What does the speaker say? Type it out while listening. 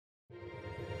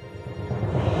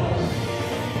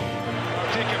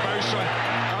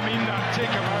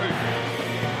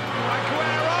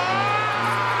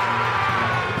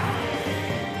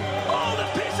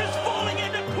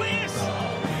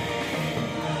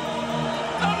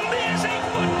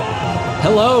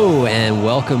Hello and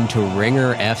welcome to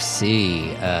Ringer FC,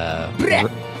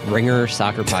 Ringer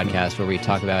soccer podcast where we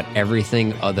talk about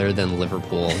everything other than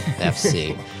Liverpool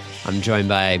FC. I'm joined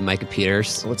by Micah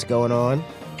Peters. What's going on?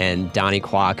 And Donnie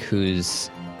Kwok, who's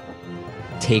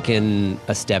taken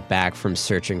a step back from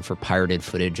searching for pirated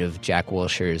footage of Jack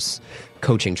Wilshere's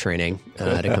coaching training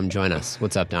to come join us.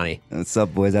 What's up, Donnie? What's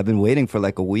up, boys? I've been waiting for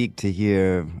like a week to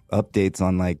hear updates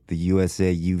on like the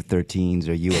USA U13s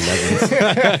or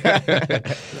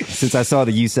U11s. Since I saw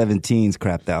the U17s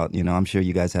crapped out, I'm sure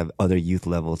you guys have other youth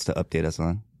levels to update us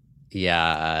on.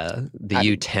 Yeah, the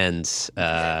U10s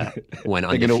went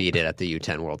undefeated at the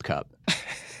U10 World Cup.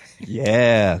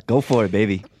 Yeah, go for it,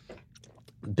 baby.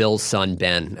 Bill's son,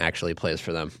 Ben, actually plays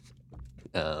for them.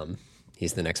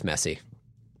 He's the next Messi.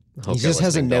 He just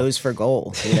has a nose for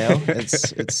goal,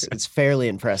 It's fairly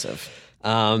impressive.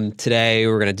 Today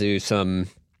we're going to do some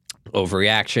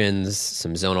overreactions,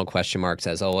 some zonal question marks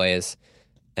as always,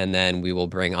 and then we will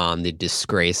bring on the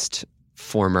disgraced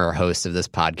former host of this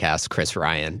podcast, Chris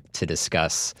Ryan, to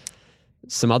discuss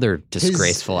some other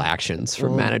disgraceful actions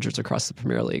from managers across the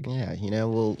Premier League. Yeah,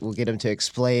 we'll get him to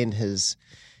explain his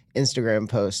Instagram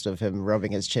post of him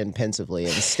rubbing his chin pensively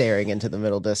and staring into the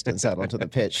middle distance out onto the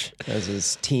pitch as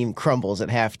his team crumbles at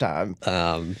halftime.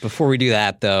 Before we do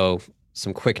that, though,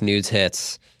 some quick news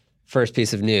hits. First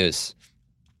piece of news.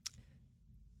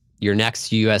 Your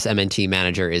next USMNT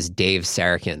manager is Dave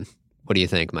Sarakin. What do you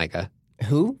think, Micah?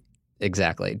 Who?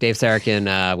 Exactly. Dave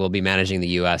Sarakin will be managing the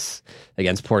U.S.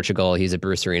 against Portugal. He's a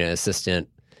Bruce Arena assistant.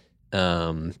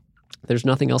 There's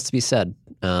nothing else to be said.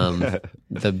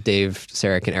 The Dave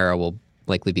Sarakin era will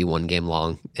likely be one game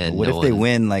long. And what if they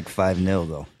win like 5-0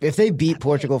 though? If they beat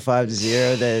Portugal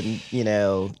 5-0,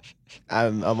 then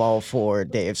I'm all for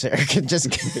Dave Sarakin. Just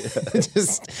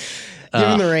give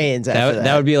him the reins.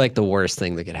 That would be like the worst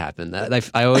thing that could happen.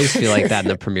 I always feel like that in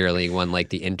the Premier League when like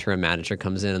the interim manager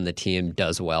comes in and the team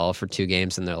does well for 2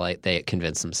 games and they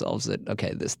convince themselves that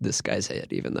okay, this guy's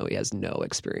it, even though he has no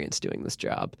experience doing this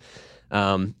job.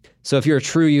 So if you're a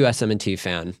true USMNT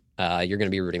fan, you're going to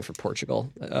be rooting for Portugal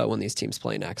when these teams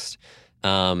play next.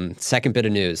 Second bit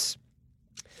of news.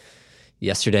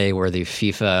 Yesterday were the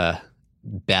FIFA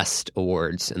Best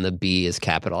Awards, and the B is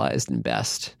capitalized in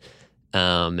best.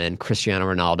 And Cristiano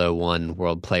Ronaldo won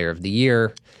World Player of the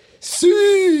Year.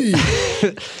 See,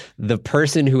 the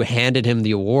person who handed him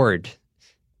the award,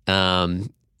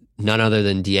 none other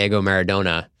than Diego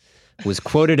Maradona, was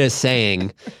quoted as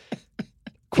saying,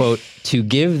 quote, "To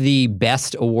give the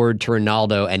best award to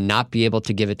Ronaldo and not be able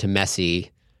to give it to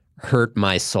Messi hurt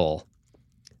my soul."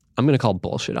 I'm going to call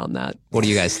bullshit on that. What do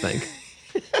you guys think?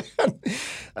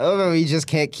 I love how he just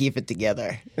can't keep it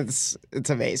together. It's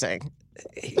amazing.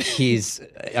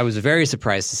 I was very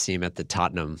surprised to see him at the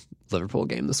Tottenham Liverpool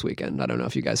game this weekend. I don't know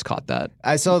if you guys caught that.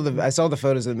 I saw the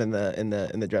photos of him in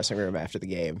the dressing room after the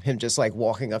game. Him just like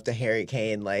walking up to Harry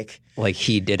Kane like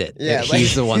he did it. Yeah,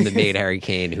 he's the one that made Harry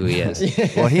Kane who he is. Yeah.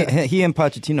 Well, he and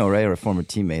Pochettino, right, are former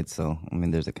teammates, so I mean,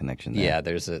 there's a connection there. Yeah,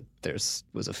 there was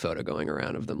a photo going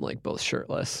around of them like both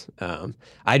shirtless.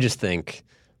 I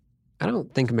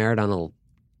don't think Maradona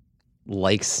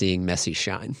likes seeing Messi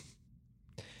shine.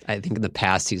 I think in the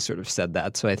past he's sort of said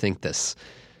that, so I think this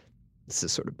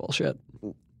is sort of bullshit.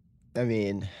 I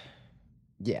mean,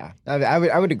 yeah,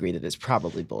 I would agree that it's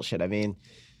probably bullshit. I mean,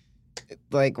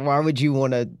 like, why would you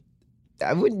want to?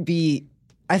 I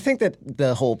think that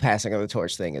the whole passing of the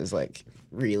torch thing is like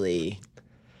really.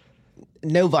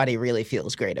 Nobody really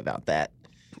feels great about that.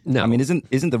 No, I mean,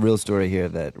 isn't the real story here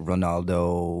that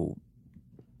Ronaldo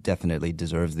definitely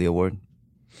deserves the award?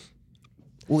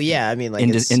 Well, yeah, I mean, like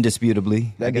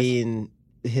indisputably. I mean,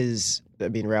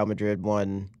 Real Madrid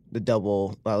won the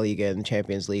double La Liga and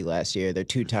Champions League last year. They're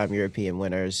 2-time European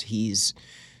winners. He's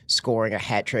scoring a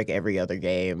hat trick every other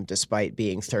game, despite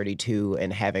being 32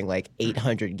 and having like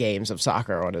 800 games of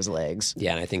soccer on his legs.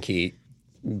 Yeah, and I think he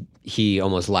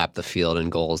almost lapped the field in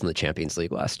goals in the Champions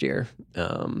League last year,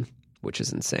 which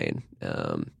is insane.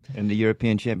 And the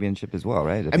European Championship as well,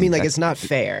 right? I mean, like, it's not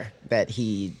fair that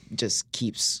he just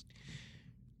keeps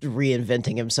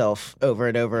reinventing himself over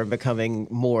and over and becoming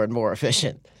more and more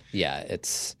efficient. Yeah,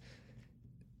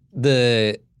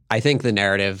 I think the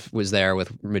narrative was there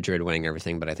with Madrid winning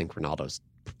everything, but I think Ronaldo's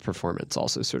performance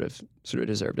also sort of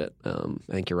deserved it. I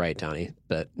think you're right, Donnie.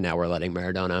 But now we're letting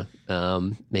Maradona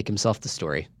make himself the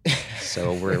story.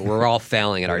 So we're all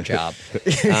failing at our job.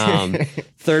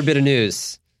 Third bit of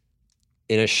news.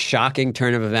 In a shocking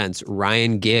turn of events,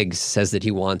 Ryan Giggs says that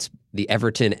he wants the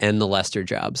Everton and the Leicester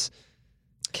jobs.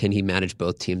 Can he manage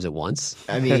both teams at once?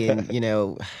 I mean,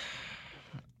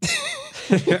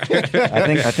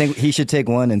 I think he should take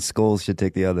one and Scholes should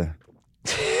take the other.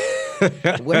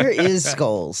 Where is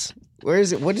Scholes? Where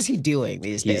is it? What is he doing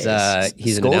these days?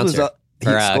 He's an Scholes was announcer up-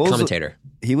 or a Scholes- commentator.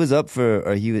 He was up for,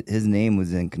 or his name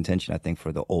was in contention, I think,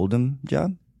 for the Oldham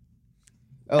job.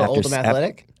 Oh, after- Oldham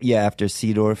Athletic? Yeah, after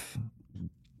Seedorf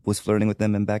was flirting with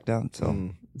them and backed out.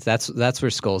 So That's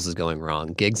where Scholes is going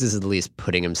wrong. Giggs is at least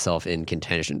putting himself in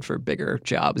contention for bigger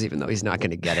jobs, even though he's not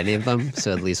going to get any of them.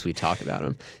 So at least we talk about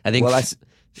him. I think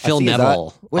Phil see his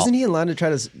Neville Wasn't he in line to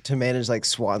try to manage like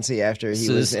Swansea after he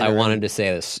So was? I wanted to say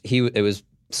this. It was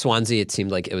Swansea. It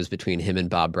seemed like it was between him and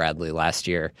Bob Bradley last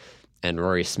year, and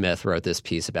Rory Smith wrote this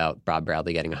piece about Bob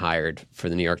Bradley getting hired for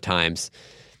the New York Times,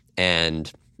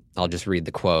 and I'll just read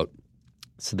the quote.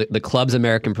 So the club's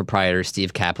American proprietors,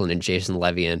 Steve Kaplan and Jason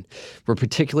Levian, were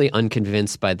particularly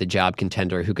unconvinced by the job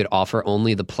contender who could offer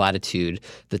only the platitude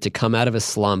that to come out of a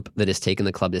slump that has taken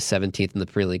the club to 17th in the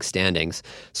Premier League standings,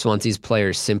 Swansea's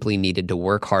players simply needed to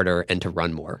work harder and to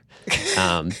run more.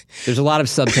 There's a lot of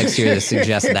subtext here that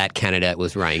suggests that candidate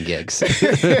was Ryan Giggs.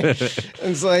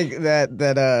 It's like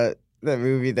that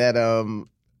movie that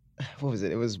what was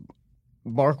it? It was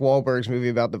Mark Wahlberg's movie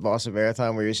about the Boston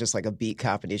Marathon, where he was just like a beat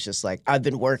cop, and he's just like, I've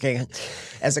been working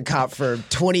as a cop for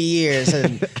 20 years,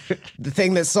 and the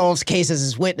thing that solves cases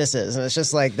is witnesses. And it's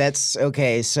just like, that's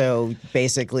okay. So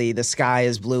basically, the sky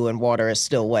is blue and water is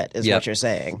still wet, is what you're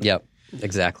saying. Yep,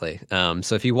 exactly. So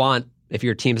if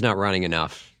your team's not running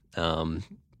enough,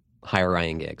 hire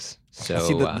Ryan Giggs. So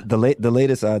see the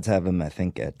latest odds have him, I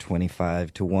think, at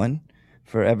 25-1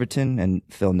 for Everton, and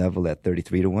Phil Neville at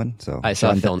 33-1. So I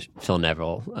saw Phil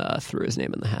Neville threw his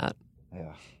name in the hat.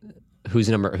 Yeah. Who's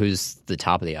the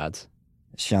top of the odds?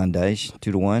 Sean Dyche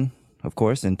 2-1, of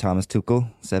course, and Thomas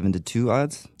Tuchel 7-2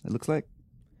 odds. It looks like.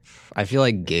 I feel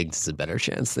like Giggs is a better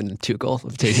chance than Tuchel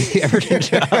of taking the Everton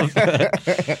job.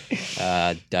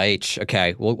 Dyche.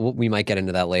 Okay, we might get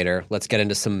into that later. Let's get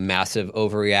into some massive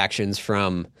overreactions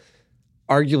from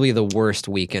arguably the worst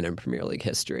weekend in Premier League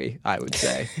history, I would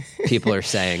say. People are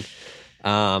saying.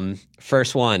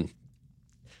 First one.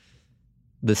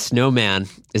 The Snowman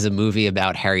is a movie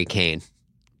about Harry Kane.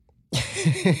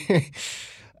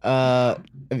 I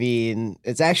mean,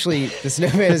 it's actually The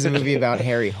Snowman is a movie about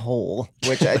Harry Hole,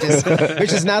 which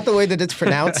is not the way that it's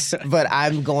pronounced, but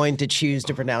I'm going to choose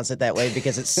to pronounce it that way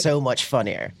because it's so much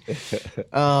funnier.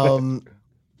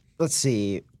 Let's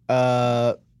see.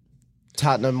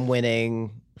 Tottenham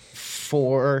winning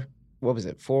 4-1?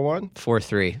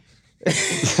 4-3.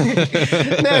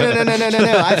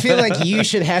 No. I feel like you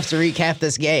should have to recap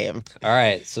this game. All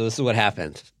right, so this is what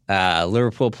happened.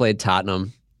 Liverpool played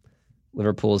Tottenham.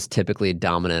 Liverpool is typically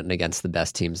dominant against the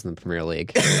best teams in the Premier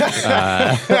League.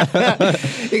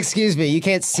 Excuse me, you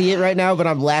can't see it right now, but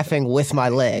I'm laughing with my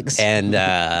legs. And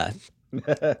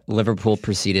Liverpool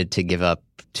proceeded to give up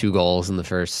 2 goals in the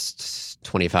first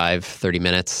 25, 30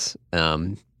 minutes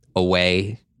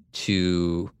away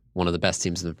to one of the best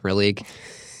teams in the Premier League.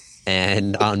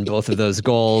 And on both of those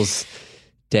goals,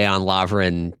 Dejan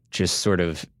Lovren just sort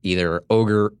of either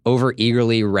over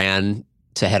eagerly ran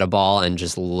to head a ball and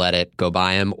just let it go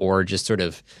by him, or just sort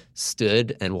of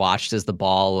stood and watched as the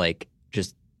ball like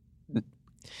just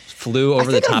flew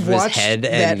over the top of his head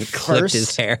and clipped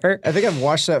his hair. I think I've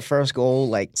watched that first goal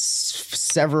like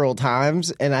several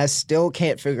times, and I still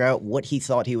can't figure out what he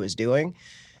thought he was doing.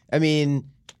 I mean,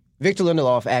 Victor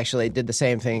Lindelof actually did the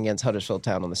same thing against Huddersfield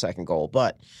Town on the second goal,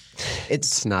 but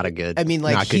it's not a good. I mean,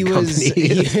 like he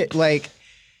was like.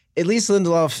 At least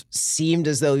Lindelof seemed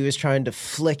as though he was trying to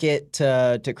flick it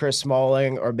to Chris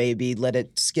Smalling, or maybe let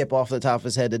it skip off the top of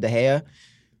his head to De Gea.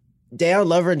 Dejan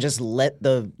Lovren just let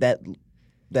that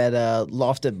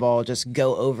lofted ball just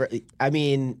go over. I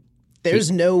mean, there's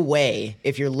no way,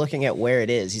 if you're looking at where it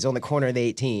is, he's on the corner of the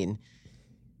 18,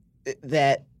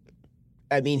 that,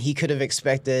 I mean, he could have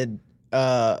expected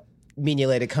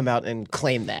Mignolet to come out and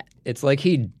claim that. It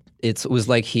was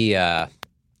like he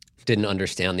didn't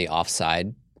understand the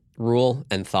offside rule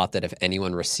and thought that if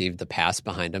anyone received the pass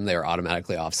behind him, they were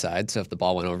automatically offside. So if the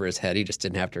ball went over his head, he just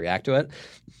didn't have to react to it.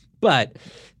 But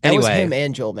anyway, that was him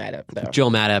and Joel Matip, though.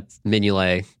 Joel Matip,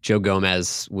 Mignolet, Joe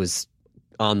Gomez was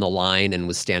on the line and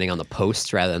was standing on the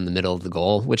post rather than the middle of the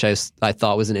goal, which I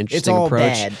thought was an interesting approach.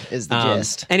 It's all bad, is the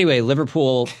gist. Anyway,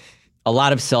 Liverpool, a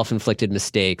lot of self-inflicted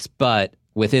mistakes, but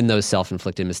within those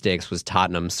self-inflicted mistakes was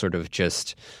Tottenham sort of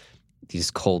just these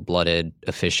cold-blooded,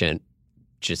 efficient,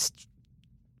 just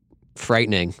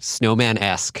frightening,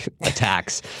 snowman-esque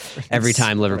attacks. Every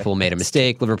time Liverpool made a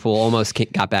mistake, Liverpool almost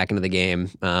got back into the game.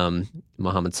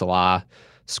 Mohamed Salah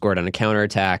scored on a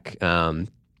counterattack, and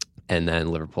then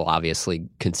Liverpool obviously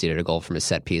conceded a goal from a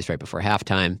set piece right before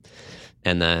halftime.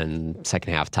 And then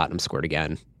second half, Tottenham scored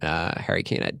again. Harry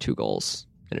Kane had 2 goals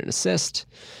and an assist.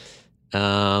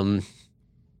 We'll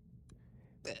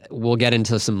get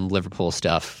into some Liverpool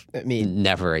stuff. I mean,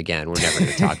 Never again. We're never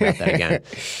going to talk about that again.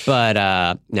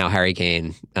 But now Harry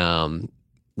Kane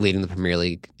leading the Premier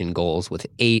League in goals with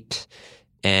 8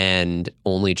 and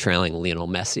only trailing Lionel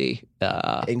Messi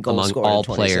in goal among scored all in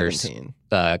players,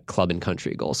 2017. club and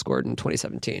country goal scored in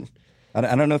 2017. I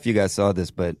don't know if you guys saw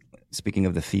this, but speaking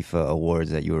of the FIFA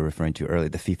awards that you were referring to earlier,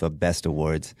 the FIFA Best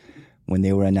Awards, when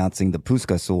they were announcing the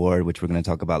Puskas Award, which we're going to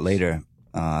talk about later,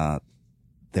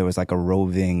 there was like a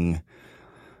roving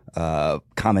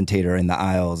commentator in the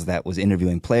aisles that was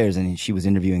interviewing players, and she was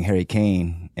interviewing Harry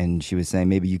Kane, and she was saying,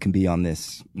 maybe you can be on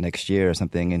this next year or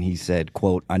something. And he said,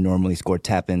 quote, I normally score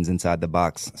tap-ins inside the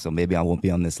box, so maybe I won't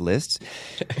be on this list.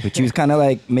 But she was kind of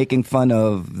like making fun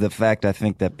of the fact, I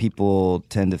think, that people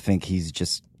tend to think he's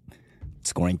just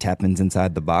scoring tap-ins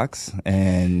inside the box.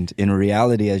 And in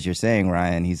reality, as you're saying,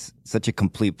 Ryan, he's such a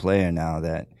complete player now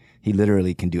that he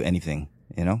literally can do anything,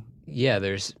 you know? Yeah,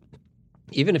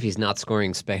 even if he's not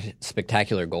scoring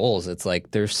spectacular goals, it's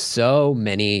like there's so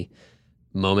many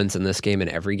moments in this game and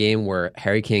every game where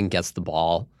Harry Kane gets the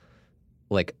ball,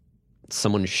 like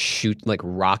someone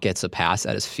rockets a pass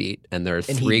at his feet, and there are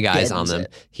 3 guys on them.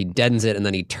 He deadens it, and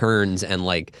then he turns and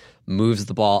like moves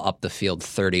the ball up the field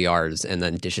 30 yards and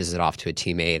then dishes it off to a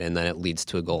teammate, and then it leads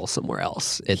to a goal somewhere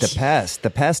else.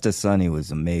 The pass to Sonny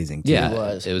was amazing too.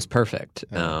 Yeah, it was perfect.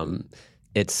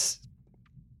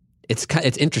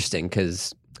 It's interesting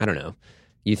because, I don't know,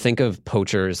 you think of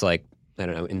poachers like, I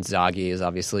don't know, Inzaghi is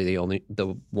obviously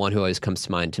the one who always comes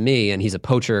to mind to me, and he's a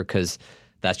poacher because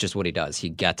that's just what he does. He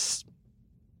grabs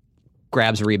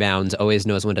rebounds, always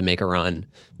knows when to make a run,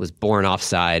 was born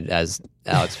offside, as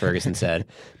Alex Ferguson said,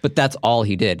 but that's all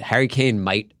he did. Harry Kane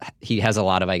he has a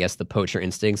lot of, I guess, the poacher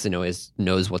instincts and always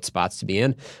knows what spots to be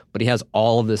in, but he has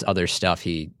all of this other stuff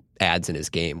he adds in his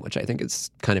game, which I think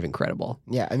is kind of incredible.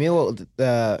 Yeah, I mean,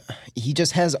 he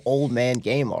just has old man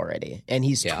game already, and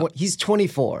he's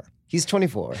 24. He's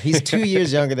 24. He's 2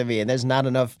 years younger than me, and there's not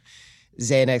enough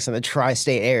Xanax in the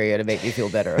tri-state area to make me feel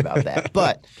better about that.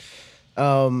 But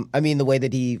I mean, the way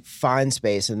that he finds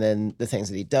space, and then the things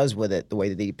that he does with it, the way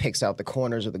that he picks out the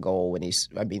corners of the goal his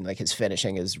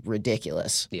finishing is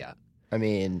ridiculous. Yeah, I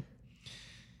mean.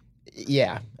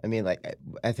 Yeah, I mean, like,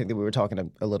 I think that we were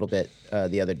talking a little bit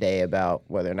the other day about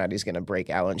whether or not he's going to break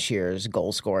Alan Shearer's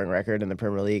goal-scoring record in the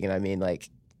Premier League, and I mean, like,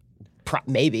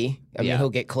 maybe. I mean, he'll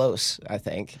get close, I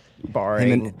think,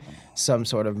 barring some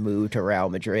sort of move to Real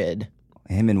Madrid.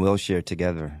 Him and Wilshere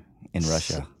together in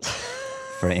Russia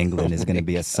for England is going to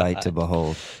be a sight to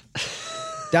behold.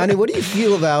 Donnie, what do you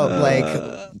feel about, like,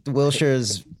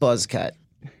 Wilshere's buzz cut?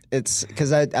 It's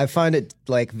because I find it,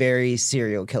 like, very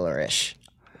serial killer-ish.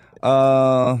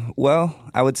 Well,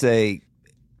 I would say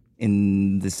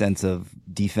in the sense of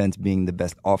defense being the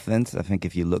best offense, I think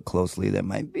if you look closely, there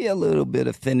might be a little bit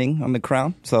of thinning on the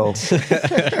crown. So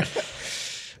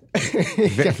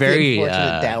very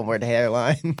downward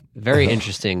hairline. Very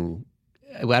interesting.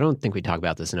 I don't think we talk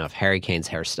about this enough. Harry Kane's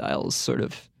hairstyle is sort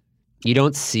of, you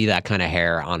don't see that kind of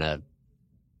hair on a,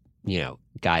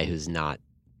 guy who's not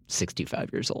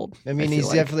 65 years old. I mean, he's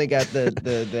definitely got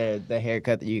the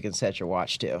haircut that you can set your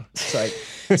watch to. It's like,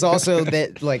 it's also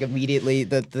that, like, immediately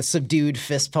the subdued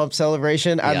fist pump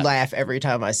celebration. I laugh every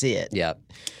time I see it. Yeah.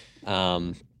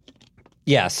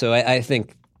 So I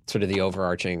think sort of the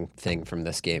overarching thing from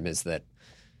this game is that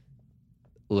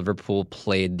Liverpool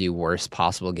played the worst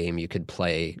possible game you could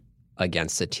play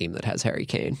against a team that has Harry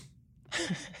Kane.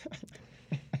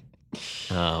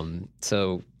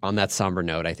 So on that somber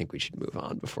note, I think we should move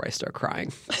on before I start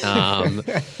crying.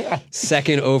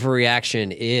 Second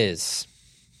overreaction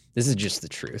this is just the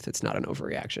truth. It's not an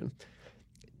overreaction.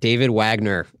 David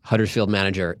Wagner, Huddersfield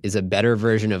manager, is a better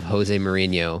version of Jose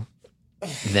Mourinho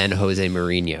than Jose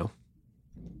Mourinho.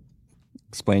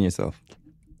 Explain yourself.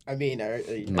 I mean, are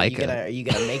you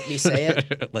gonna make me say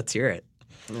it? Let's hear it.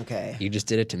 Okay. You just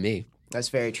did it to me. That's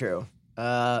very true.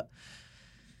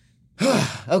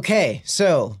 Okay,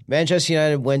 so Manchester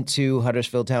United went to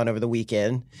Huddersfield Town over the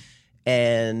weekend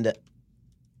and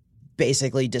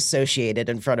basically dissociated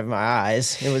in front of my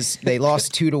eyes. They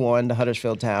lost 2-1 to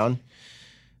Huddersfield Town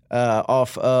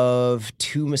off of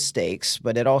 2 mistakes,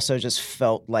 but it also just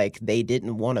felt like they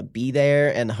didn't want to be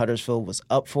there and Huddersfield was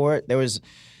up for it.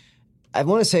 I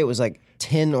want to say it was like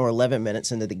 10 or 11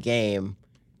 minutes into the game,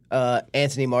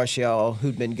 Anthony Martial,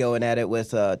 who'd been going at it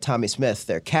with Tommy Smith,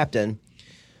 their captain.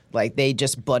 Like they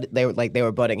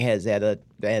were butting heads at it,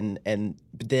 and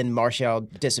then Martial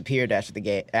disappeared after the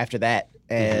game. After that,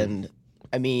 and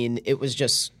I mean, it was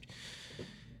just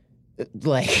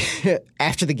like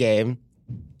after the game,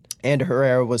 And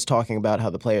Herrera was talking about how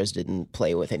the players didn't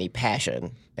play with any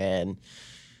passion, and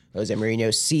Jose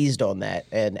Mourinho seized on that,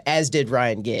 and as did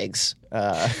Ryan Giggs,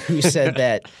 who said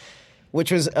that,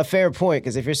 which was a fair point,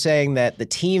 because if you're saying that the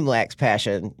team lacks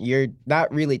passion, you're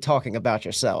not really talking about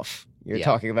yourself. You're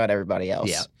talking about everybody else.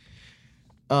 Yeah.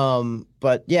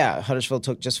 But yeah, Huddersfield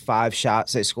took just 5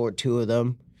 shots. They scored 2 of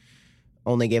them,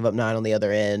 only gave up 9 on the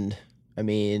other end. I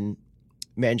mean,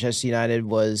 Manchester United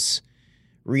was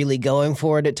really going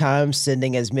for it at times,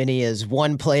 sending as many as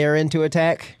 1 player into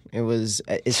attack.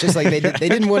 It's just like they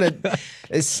didn't want to.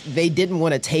 They didn't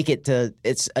want to take it to.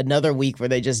 It's another week where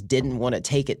they just didn't want to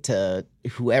take it to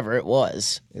whoever it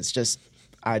was. It's just,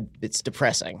 it's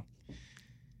depressing.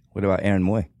 What about Aaron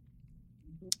Moy?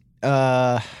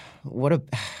 What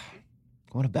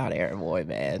about Aaron Moy,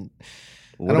 man?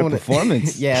 What a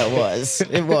performance! Yeah, it was.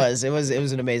 It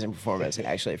was an amazing performance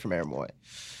actually from Aaron Moy,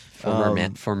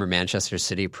 former Manchester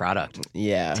City product.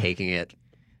 Yeah, taking it.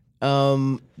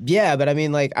 Yeah, but I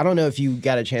mean, like, I don't know if you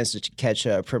got a chance to catch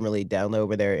a Premier League download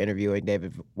where they're interviewing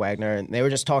David Wagner, and they were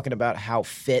just talking about how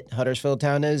fit Huddersfield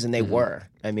Town is, and they were.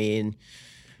 I mean,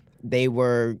 they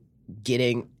were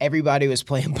everybody was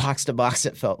playing box to box,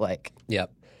 it felt like.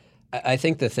 Yep. I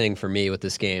think the thing for me with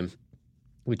this game,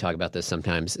 we talk about this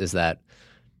sometimes, is that,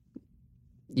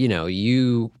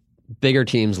 bigger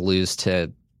teams lose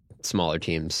to smaller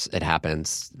teams. It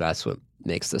happens. That's what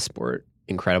makes the sport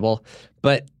incredible.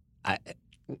 But I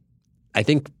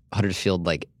think Huddersfield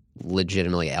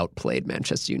legitimately outplayed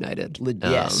Manchester United.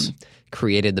 Yes.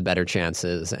 Created the better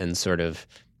chances and sort of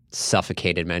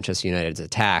suffocated Manchester United's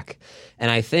attack.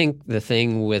 And I think the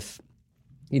thing with,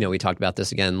 we talked about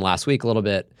this again last week a little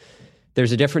bit.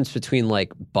 There's a difference between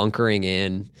bunkering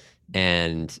in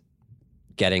and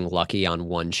getting lucky on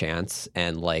one chance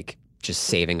and just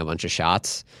saving a bunch of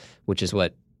shots, which is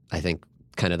what I think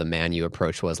kind of the Man U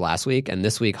approach was last week. And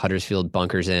this week, Huddersfield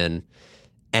bunkers in,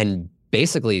 and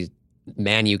basically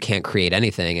Man U can't create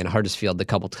anything. And Huddersfield, the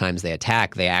couple times they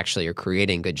attack, they actually are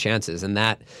creating good chances. And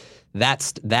that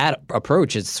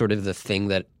approach is sort of the thing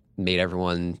that made Jose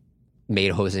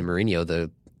Mourinho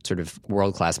the sort of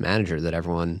world-class manager that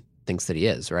everyone thinks that he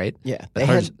is, right? Yeah.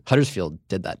 But Huddersfield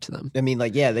did that to them. I mean,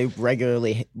 they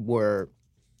regularly were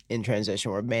in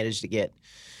transition or managed to get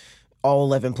all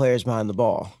 11 players behind the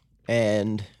ball.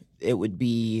 And it would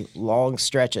be long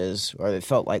stretches, or it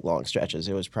felt like long stretches.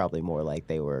 It was probably more like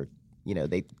they were,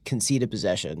 they conceded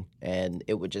possession, and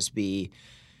it would just be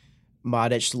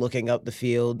Madic looking up the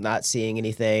field, not seeing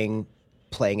anything,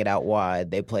 playing it out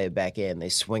wide. They play it back in. They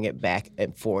swing it back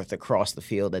and forth across the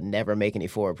field and never make any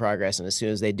forward progress. And as soon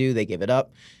as they do, they give it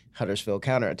up. Huddersfield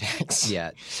counterattacks.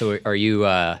 Yeah. So are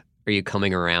you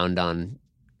coming around on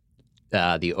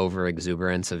the over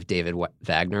exuberance of David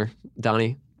Wagner,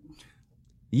 Donnie?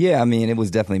 Yeah, I mean, it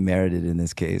was definitely merited in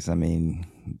this case. I mean,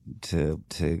 to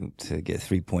get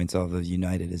 3 points off of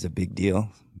United is a big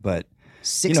deal. But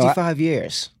 65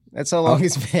 years. That's how long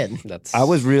it's been. I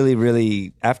was really,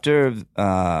 really after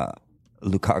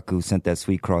Lukaku sent that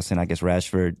sweet cross in. I guess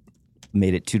Rashford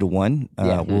made it 2-1.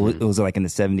 It was in the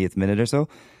 70th minute or so.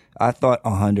 I thought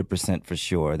 100% for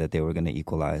sure that they were going to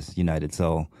equalize United.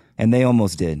 So, and they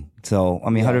almost did. So, I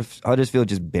mean, Huddersfield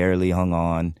just barely hung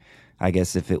on. I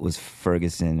guess if it was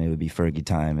Ferguson, it would be Fergie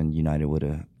time, and United would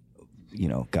have,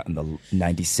 gotten the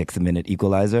 96th minute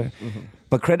equalizer. Mm-hmm.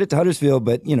 But credit to Huddersfield.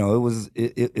 But it was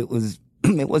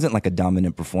it wasn't like a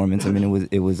dominant performance. I mean,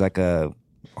 it was like a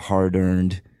hard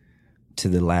earned to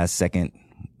the last second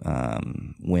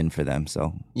win for them.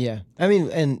 So yeah, I mean,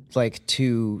 and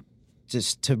to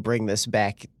bring this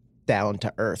back down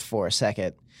to earth for a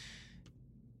second.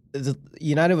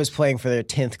 United was playing for their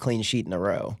 10th clean sheet in a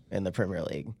row in the Premier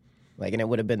League. And it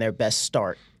would have been their best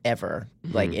start ever,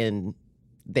 in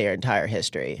their entire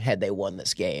history, had they won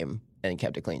this game and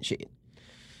kept a clean sheet.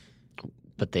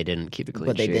 But they didn't keep a clean sheet.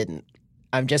 But they didn't.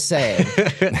 I'm just saying.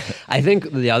 I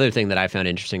think the other thing that I found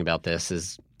interesting about this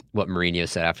is what Mourinho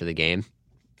said after the game.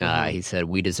 He said,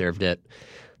 "We deserved it.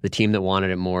 The team that wanted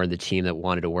it more, the team that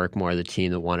wanted to work more, the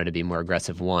team that wanted to be more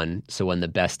aggressive won. So when the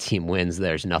best team wins,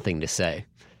 there's nothing to say."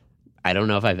 I don't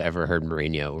know if I've ever heard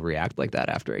Mourinho react like that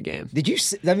after a game. Did you?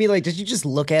 I mean, did you just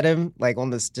look at him on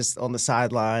the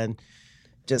sideline?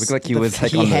 Just looked like he was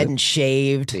he hadn't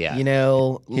shaved. Yeah. He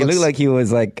looked like he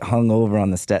was hung over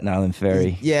on the Staten Island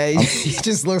ferry. Yeah, he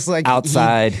just looks like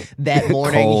outside that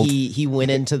morning. He went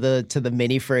into the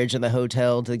mini fridge in the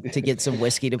hotel to get some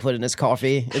whiskey to put in his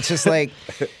coffee. It's just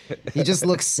he just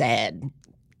looks sad.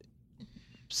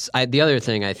 The other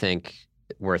thing I think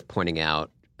worth pointing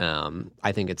out.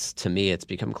 I think it's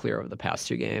become clear over the past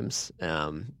 2 games.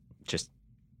 Just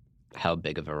how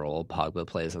big of a role Pogba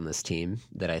plays on this team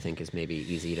that I think is maybe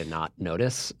easy to not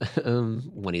notice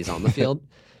when he's on the field.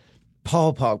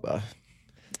 Paul Pogba,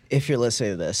 if you're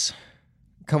listening to this,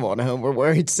 come on home. We're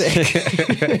worried sick.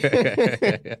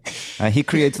 He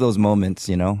creates those moments,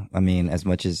 you know. I mean, as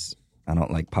much as I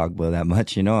don't like Pogba that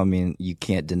much, you know, I mean, you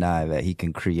can't deny that he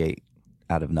can create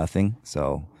out of nothing.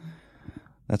 So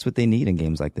that's what they need in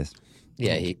games like this.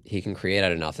 Yeah, he can create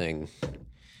out of nothing.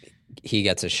 He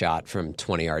gets a shot from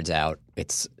 20 yards out.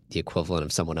 It's the equivalent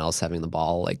of someone else having the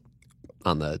ball like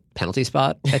on the penalty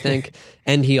spot, I think.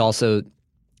 And he also,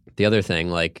 the other thing,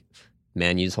 like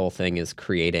Man U's whole thing is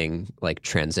creating like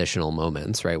transitional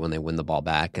moments, right? When they win the ball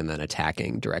back and then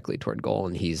attacking directly toward goal.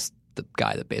 And he's the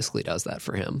guy that basically does that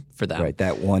for them. Right,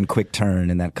 that one quick turn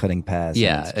and that cutting pass.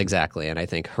 Yeah, exactly. And I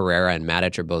think Herrera and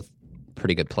Matic are both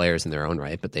pretty good players in their own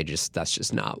right, but that's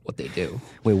just not what they do.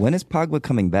 Wait, when is Pogba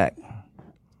coming back?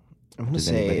 I'm going to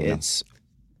say it's...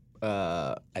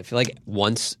 I feel like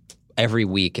once every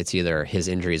week it's either his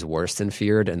injury is worse than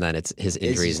feared and then it's his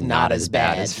injury is not as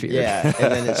bad as feared. Yeah,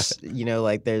 and then it's, you know,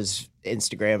 like there's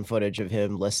Instagram footage of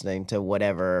him listening to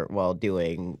whatever while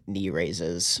doing knee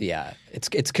raises. Yeah,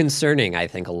 it's concerning, I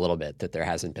think, a little bit that there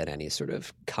hasn't been any sort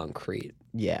of concrete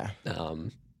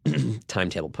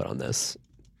timetable put on this.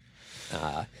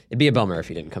 It'd be a bummer if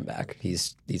he didn't come back.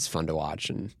 He's fun to watch,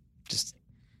 and just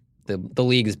the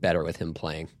league is better with him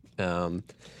playing.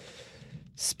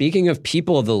 Speaking of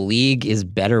people the league is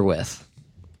better with,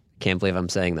 can't believe I'm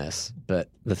saying this, but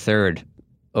the third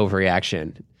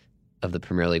overreaction of the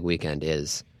Premier League weekend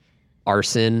is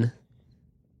Arsene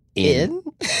in.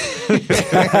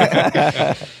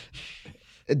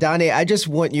 Donnie, I just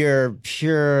want your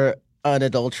pure,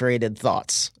 unadulterated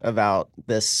thoughts about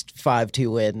this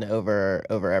 5-2 win over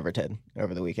Everton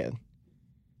over the weekend.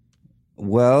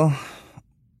 Well,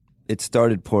 it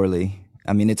started poorly.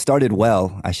 I mean, it started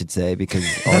well, I should say, because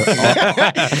look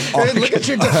at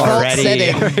your default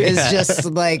setting. It's just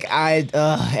like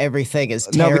everything is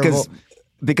terrible. No,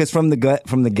 because from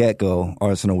the get-go,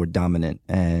 Arsenal were dominant,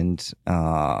 and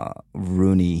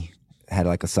Rooney had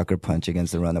like a sucker punch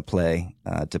against the run of play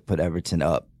to put Everton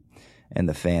up and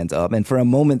the fans up. And for a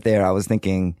moment there, I was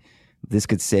thinking this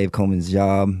could save Koeman's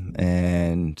job,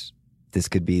 and this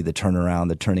could be the turnaround,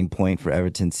 the turning point for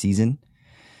Everton's season.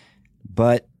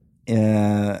 But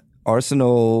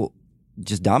Arsenal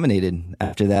just dominated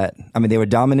after that. I mean, they were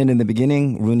dominant in the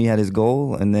beginning. Rooney had his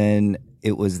goal, and then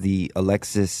it was the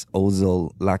Alexis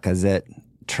Ozil Lacazette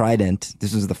trident.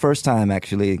 This was the first time,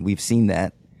 actually, we've seen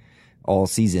that all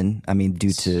season. I mean,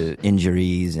 due to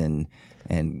injuries and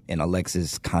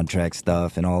Alexis contract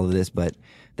stuff and all of this, but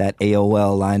that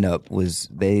AOL lineup was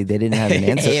they didn't have an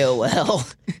answer.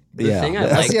 AOL.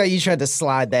 I see how you tried to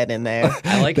slide that in there.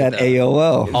 I like that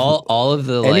AOL. All of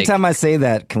the anytime I say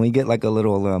that, can we get like a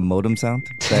little modem sound?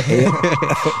 That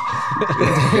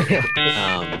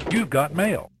You got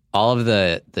mail. All of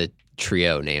the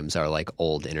trio names are like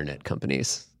old internet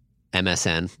companies.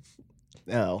 MSN.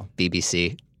 Oh.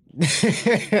 BBC.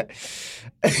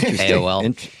 AOL.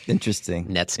 Interesting.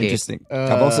 Netscape. Interesting.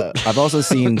 I've also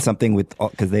seen something with,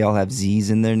 because they all have Z's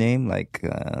in their name, like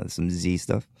some Z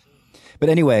stuff. But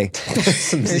anyway,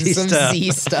 some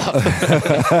Z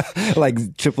stuff.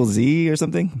 Like triple Z or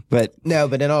something. But no,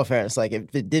 but in all fairness, like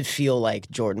it did feel like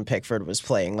Jordan Pickford was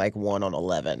playing like 1 on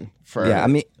 11 for. Yeah, I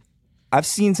mean, I've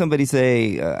seen somebody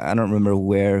say, I don't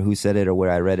remember who said it or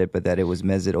where I read it, but that it was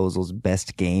Mesut Ozil's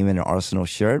best game in an Arsenal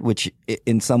shirt, which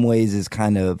in some ways is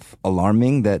kind of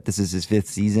alarming that this is his 5th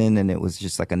season and it was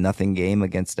just like a nothing game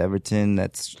against Everton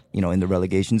that's, in the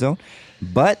relegation zone.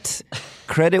 But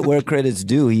credit where credit's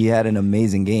due, he had an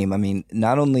amazing game. I mean,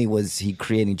 not only was he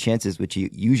creating chances, which he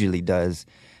usually does,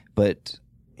 but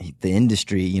the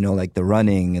industry, like the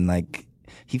running and like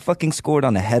he fucking scored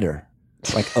on a header.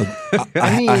 Like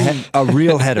a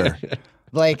real header.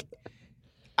 Like,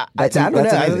 I don't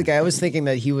know. I was thinking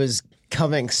that he was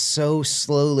coming so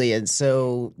slowly and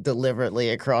so deliberately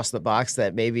across the box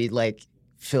that maybe like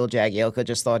Phil Jagielka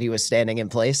just thought he was standing in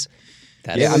place.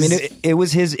 I mean, it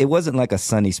was his. It wasn't like a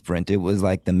sunny sprint. It was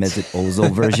like the Mesut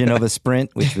Ozil version of a sprint,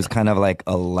 which was kind of like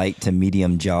a light to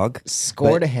medium jog.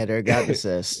 Scored a header, got an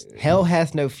assist. Hell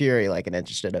hath no fury like an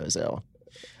interested Ozil.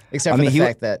 Except for the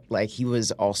fact that like he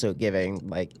was also giving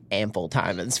like ample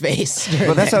time and space.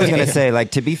 Well, that's what I was going to say.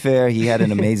 Like, to be fair, he had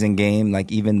an amazing game.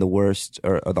 Like even the worst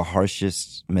or the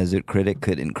harshest Mesut critic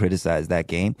couldn't criticize that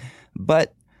game.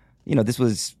 But,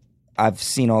 I've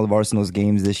seen all of Arsenal's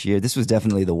games this year. This was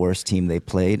definitely the worst team they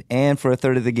played. And for a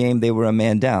third of the game, they were a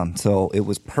man down. So it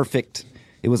was perfect.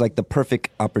 It was like the perfect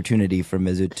opportunity for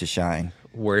Mesut to shine.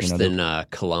 Worse than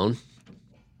Cologne?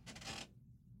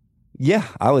 Yeah,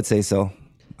 I would say so.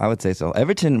 I would say so.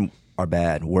 Everton are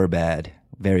bad. We're bad.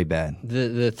 Very bad.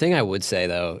 The thing I would say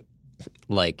though,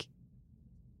 like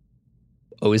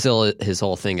Ozil, his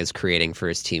whole thing is creating for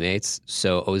his teammates.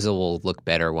 So Ozil will look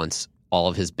better once all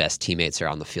of his best teammates are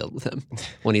on the field with him.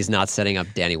 When he's not setting up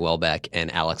Danny Welbeck and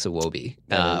Alex Iwobi.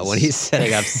 When he's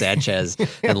setting up Sanchez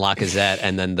and Lacazette,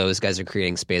 and then those guys are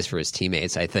creating space for his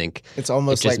teammates, I think it's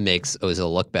almost it just like, makes Ozil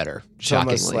look better, it's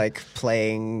shockingly. almost like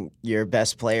playing your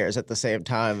best players at the same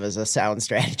time as a sound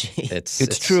strategy.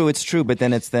 It's true, but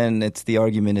then it's the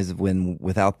argument is when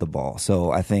without the ball.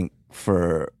 So I think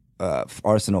for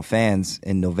Arsenal fans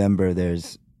in November,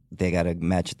 they got a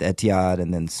match at the Etihad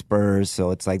and then Spurs.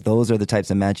 So it's like those are the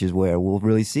types of matches where we'll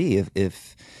really see if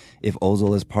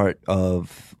Ozil is part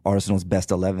of Arsenal's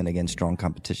best 11 against strong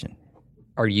competition.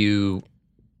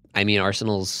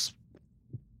 Arsenal's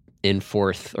in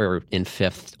fourth or in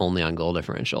fifth only on goal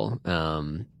differential.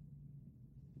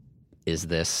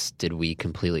 Did we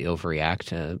completely overreact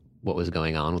to what was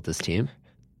going on with this team?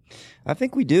 I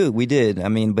think we did.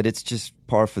 But it's just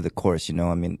par for the course,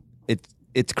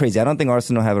 It's crazy. I don't think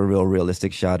Arsenal have a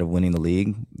realistic shot of winning the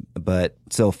league. But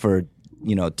so for,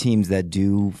 teams that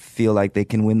do feel like they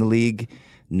can win the league,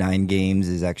 9 games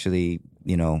is actually,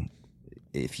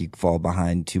 if you fall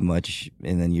behind too much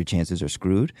and then your chances are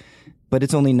screwed. But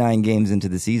it's only 9 games into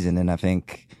the season. And I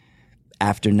think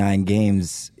after 9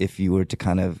 games, if you were to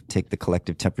kind of take the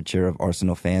collective temperature of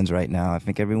Arsenal fans right now, I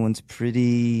think everyone's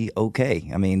pretty okay.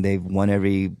 They've won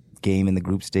every game in the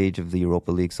group stage of the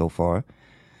Europa League so far.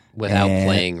 Without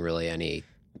playing really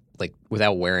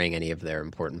without wearing any of their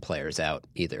important players out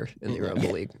either in the Europa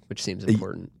League, which seems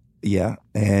important. Yeah,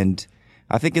 and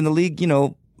I think in the league,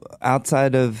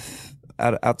 outside of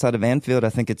Anfield, I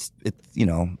think it's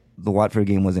the Watford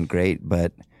game wasn't great,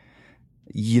 but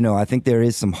I think there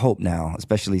is some hope now,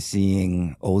 especially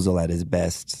seeing Ozil at his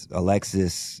best,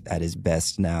 Alexis at his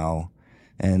best now,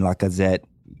 and Lacazette.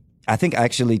 I think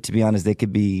actually, to be honest, they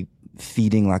could be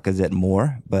feeding Lacazette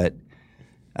more, but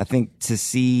I think to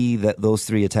see that those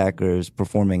 3 attackers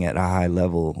performing at a high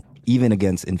level, even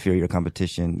against inferior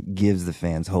competition, gives the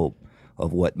fans hope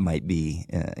of what might be,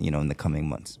 in the coming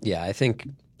months. Yeah, I think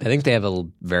they have a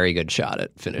very good shot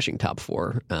at finishing top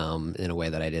 4 in a way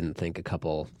that I didn't think a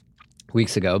couple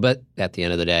weeks ago. But at the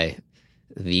end of the day,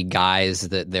 the guys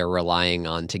that they're relying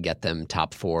on to get them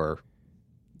top 4,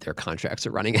 their contracts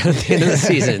are running out at the end of the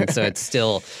season. So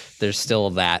there's still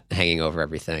that hanging over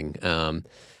everything.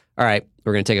 All right,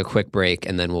 we're going to take a quick break,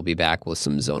 and then we'll be back with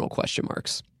some zonal question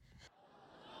marks.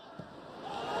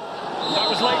 That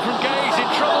was late from Gaze, in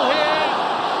trouble here.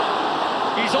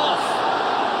 He's off.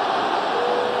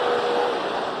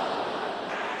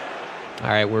 All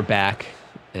right, we're back,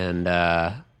 and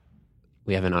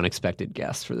we have an unexpected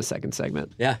guest for the second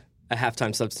segment. Yeah, a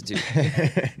halftime substitute.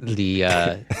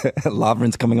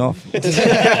 Lovren's coming off.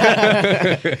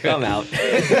 I'm out.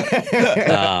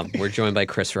 We're joined by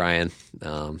Chris Ryan.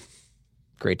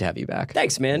 Great to have you back.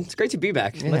 Thanks, man. It's great to be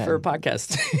back. It's my favorite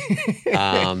podcast.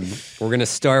 We're going to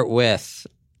start with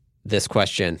this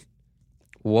question.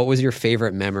 What was your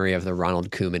favorite memory of the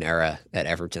Ronald Koeman era at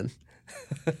Everton?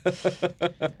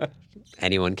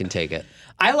 Anyone can take it.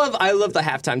 I love the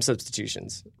halftime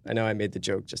substitutions. I know I made the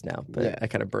joke just now, but I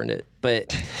kind of burned it.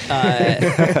 But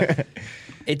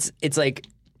it's like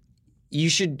you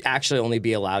should actually only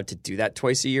be allowed to do that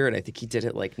twice a year, and I think he did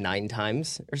it like 9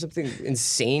 times or something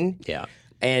insane. Yeah.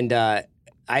 And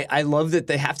I love that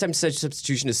the halftime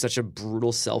substitution is such a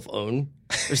brutal self-own.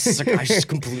 It's just like, I just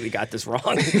completely got this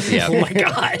wrong. Yeah. Oh my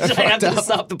gosh, I have to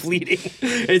stop the bleeding.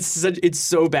 It's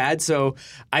so bad. So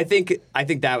I think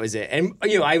that was it. And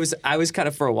I was kind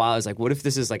of for a while I was like, what if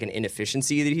this is like an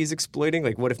inefficiency that he's exploiting?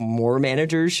 Like, what if more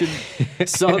managers should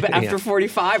sub after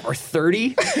 45 or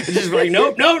 30? Just like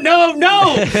no.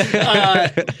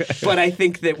 But I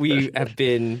think that we have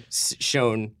been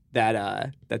shown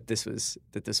that this was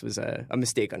a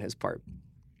mistake on his part.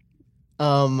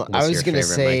 I was going to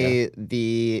say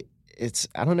Micah?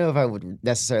 I don't know if I would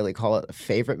necessarily call it a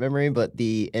favorite memory, but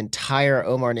the entire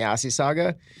Omar Niasse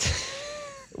saga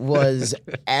was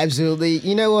absolutely,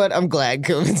 you know what? I'm glad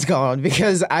Koeman's gone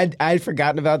because I'd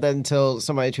forgotten about that until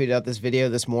somebody tweeted out this video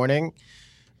this morning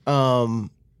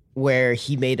where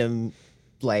he made him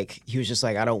he was just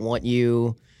like, I don't want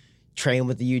you train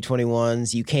with the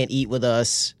U21s. You can't eat with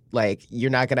us. Like, you're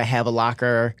not going to have a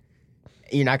locker.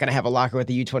 You're not going to have a locker with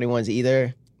the U21s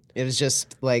either. It was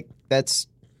just the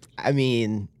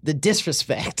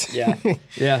disrespect. Yeah.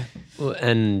 Yeah. Well,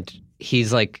 and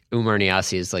he's like, Umar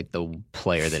Niasse is like the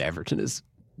player that Everton has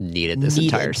needed this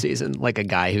entire season. Like a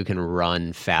guy who can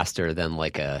run faster than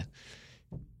like a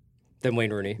Than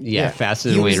Wayne Rooney. Yeah, faster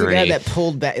He than was Wayne the Rooney. guy that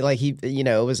pulled back. Like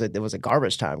it was a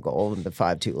garbage time goal in the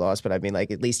 5-2 loss. But I mean,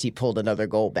 like at least he pulled another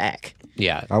goal back.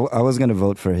 Yeah. I was gonna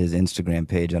vote for his Instagram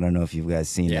page. I don't know if you guys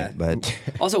seen it, but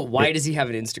Also, why does he have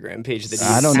an Instagram page that he's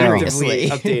I don't know. actively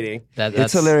updating? That's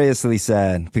it's hilariously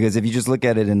sad because if you just look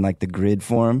at it in like the grid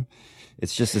form,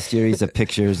 it's just a series of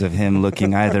pictures of him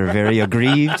looking either very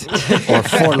aggrieved or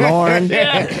forlorn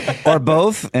or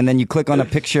both. And then you click on a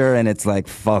picture and it's like,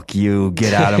 fuck you,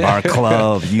 get out of our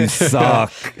club, you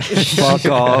suck, fuck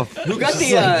off. Who got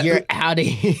It's like, the you're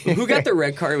outie. Who got the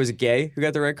red card? Was it Gay? Who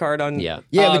got the red card on? Yeah.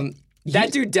 Yeah, but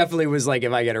that dude definitely was like,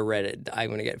 if I get a red, I'm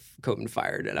going to get Koeman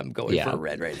fired, and I'm going for a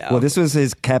red right now. Well, this was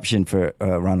his caption for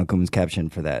Ronald Koeman's caption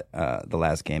for that the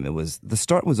last game. It was the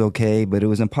start was okay, but it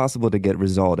was impossible to get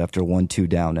result after 1-2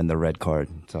 down and the red card.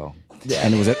 So,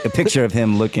 and it was a picture of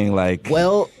him looking like.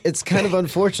 Well, it's kind of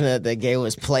unfortunate that Gay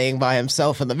was playing by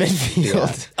himself in the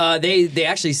midfield. They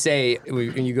actually say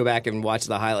when you go back and watch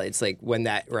the highlights, like when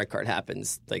that red card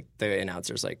happens, like the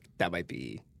announcer's like, that might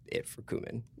be it for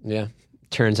Koeman. Yeah.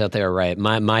 Turns out they were right.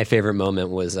 My favorite moment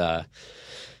was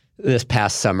this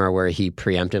past summer where he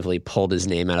preemptively pulled his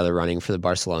name out of the running for the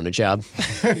Barcelona job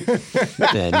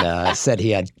and said he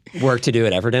had work to do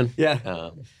at Everton. Yeah.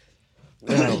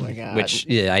 Oh my god! Which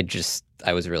I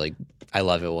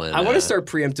love it when I want to start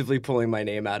preemptively pulling my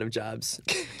name out of jobs.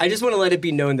 I just want to let it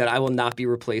be known that I will not be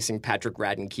replacing Patrick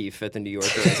Radden-Keefe at the New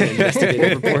Yorker as an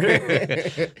investigative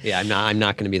reporter. Yeah, I'm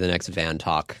not going to be the next Van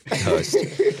Talk host.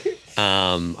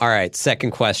 All right,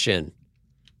 second question.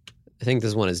 I think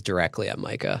this one is directly at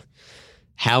Micah.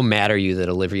 How mad are you that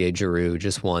Olivier Giroud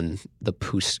just won the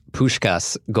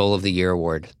Puskás Goal of the Year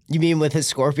award? You mean with his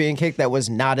scorpion kick that was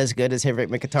not as good as Henrik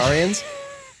Mkhitaryan's?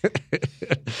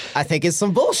 I think it's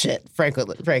some bullshit, frankly.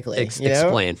 You know?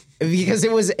 Explain. Because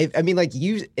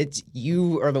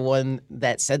you are the one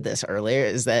that said this earlier.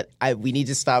 Is that we need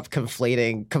to stop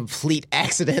conflating complete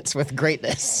accidents with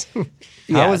greatness.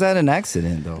 How was that an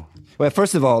accident, though? Well,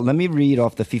 first of all, let me read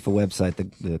off the FIFA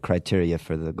website the criteria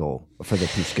for the goal, for the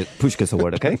Puskás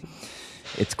Award, okay?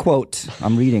 It's, quote,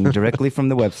 I'm reading directly from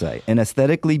the website, an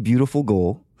aesthetically beautiful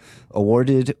goal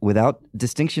awarded without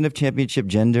distinction of championship,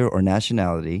 gender, or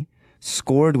nationality,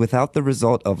 scored without the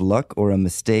result of luck or a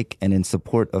mistake, and in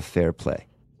support of fair play.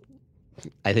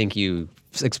 I think you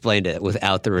explained it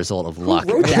without the result of luck.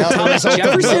 Thomas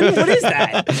Jefferson? What is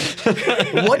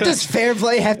that? What does fair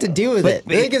play have to do with it? I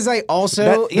think it's like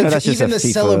also that's just even a the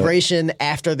FIFA celebration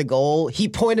after the goal. He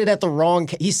pointed at the wrong.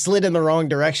 He slid in the wrong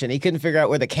direction. He couldn't figure out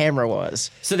where the camera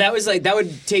was. So that was like, that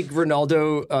would take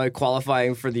Ronaldo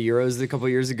qualifying for the Euros a couple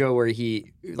years ago, where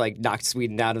he like knocked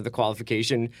Sweden out of the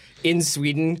qualification in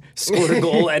Sweden, scored a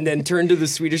goal, and then turned to the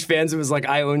Swedish fans and was like,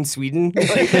 I own Sweden.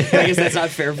 Like, I guess that's not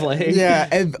fair play. Yeah,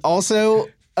 and also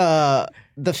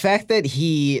the fact that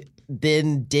he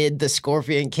then did the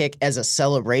scorpion kick as a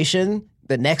celebration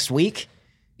the next week.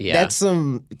 Yeah. That's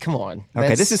some. Come on.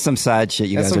 Okay, this is some side shit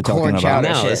you that's guys some are talking corn about. chowder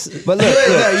No, shit. But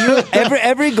look,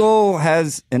 every goal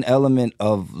has an element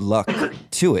of luck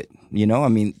to it. You know, I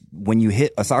mean, when you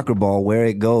hit a soccer ball, where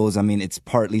it goes, I mean, it's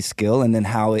partly skill, and then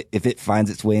if it finds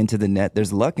its way into the net,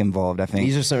 there's luck involved, I think.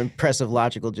 These are some impressive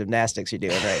logical gymnastics you're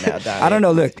doing right now, Donnie. I don't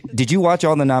know. Look, did you watch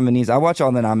all the nominees? I watched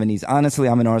all the nominees. Honestly,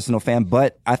 I'm an Arsenal fan,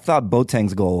 but I thought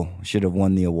Boateng's goal should have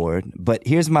won the award. But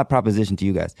here's my proposition to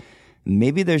you guys.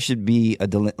 Maybe there should be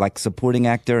like supporting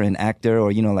actor and actor,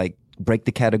 or, you know, like break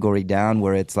the category down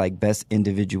where it's like best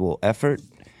individual effort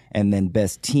and then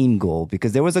best team goal,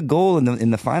 because there was a goal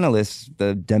in the finalists,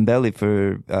 the Dembele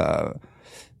for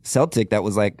Celtic, that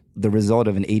was like the result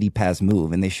of an 80-pass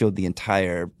move, and they showed the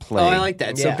entire play. Oh, I like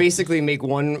that. So Yeah. basically make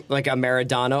one like a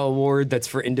Maradona award that's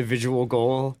for individual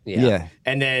goal. Yeah.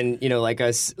 And then, you know, like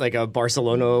a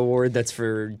Barcelona award that's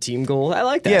for team goal. I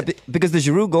like that. Yeah, because the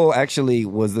Giroud goal actually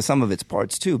was the sum of its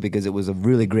parts too, because it was a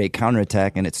really great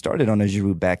counterattack, and it started on a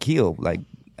Giroud back heel, like,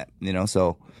 you know,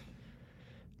 so.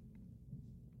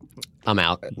 I'm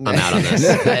out on this.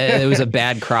 It was a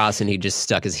bad cross, and he just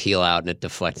stuck his heel out, and it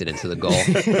deflected into the goal.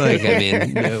 Like, I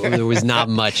mean, there was not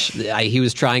much. He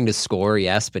was trying to score,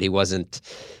 yes, but he wasn't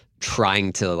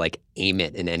trying to like aim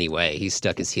it in any way. He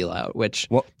stuck his heel out, which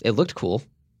it looked cool.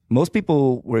 Most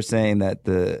people were saying that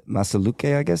the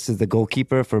Masaluke, I guess, is the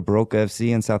goalkeeper for Baroka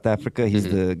FC in South Africa.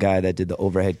 He's the guy that did the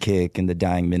overhead kick in the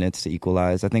dying minutes to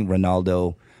equalize. I think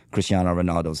Cristiano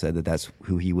Ronaldo said that that's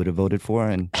who he would have voted for.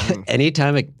 And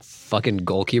Anytime a fucking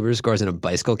goalkeeper scores in a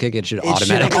bicycle kick, it should It should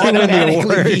automatically win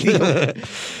automatically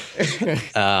the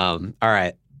award. All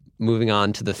right, moving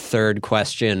on to the third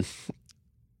question.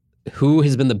 Who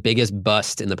has been the biggest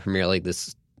bust in the Premier League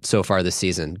so far this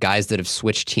season? Guys that have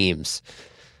switched teams.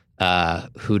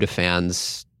 Who do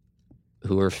fans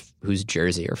whose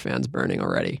jersey are fans burning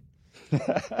already?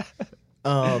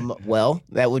 Well,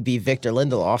 that would be Victor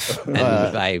Lindelof.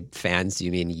 And by fans, do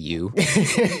you mean you?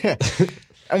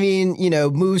 I mean,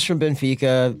 moves from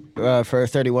Benfica for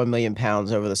 31 million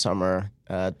pounds over the summer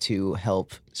to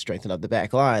help strengthen up the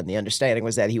back line. The understanding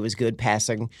was that he was good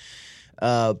passing,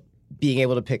 being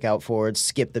able to pick out forwards,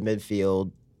 skip the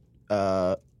midfield,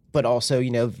 but also,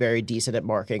 very decent at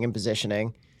marking and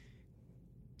positioning.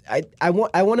 I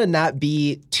want to not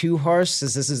be too harsh,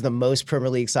 since this is the most Premier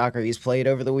League soccer he's played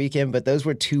over the weekend, but those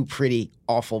were two pretty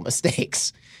awful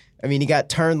mistakes. I mean, he got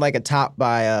turned like a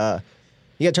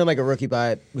rookie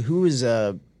by who was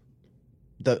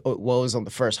what was on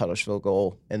the first Huddersfield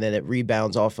goal, and then it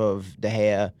rebounds off of De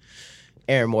Gea.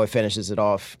 Aaron Moy finishes it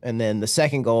off, and then the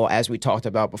second goal, as we talked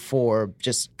about before,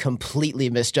 just completely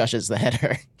misjudges the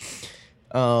header.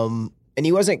 And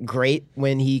he wasn't great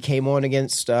when he came on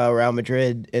against Real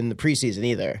Madrid in the preseason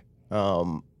either.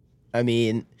 I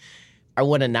mean, I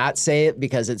want to not say it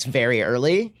because it's very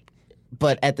early,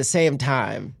 but at the same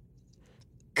time,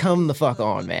 come the fuck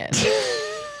on, man.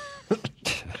 Do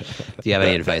you have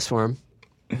any advice for him?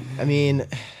 I mean,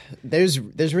 there's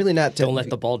really not to... Don't let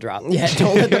the ball drop. Yeah,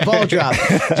 don't let the ball drop.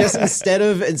 Just instead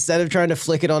of trying to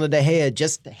flick it on a De Gea,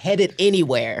 just head it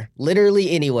anywhere,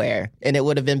 literally anywhere, and it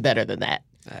would have been better than that.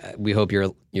 We hope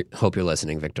you're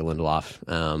listening, Victor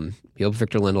Lindelof. We hope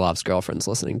Victor Lindelof's girlfriend's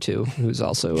listening too, who's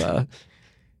also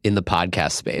in the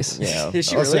podcast space. Yeah, Is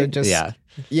she also really?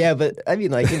 Yeah, but I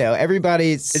mean,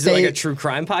 everybody. Is it like a true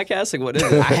crime podcast? Like, what is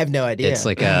it? I have no idea. It's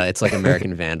like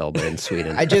American Vandal, but in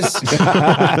Sweden. I just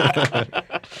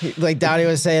like Donnie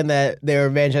was saying that there were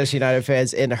Manchester United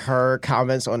fans in her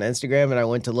comments on Instagram, and I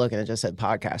went to look and it just said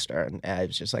podcaster, and I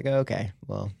was just like, oh, okay,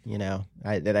 well,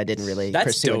 I didn't really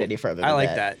pursue dope. it any further. I than like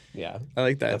that. that. Yeah, I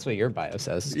like that. that's what your bio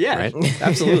says. Yeah, right?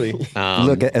 absolutely.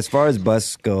 Look, as far as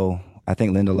busts go, I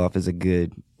think Lindelof is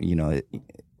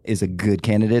a good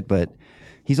candidate, but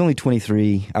he's only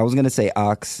 23. I was going to say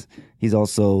Ox. He's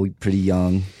also pretty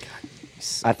young.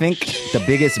 I think the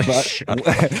biggest bust,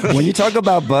 when you talk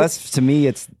about busts, to me,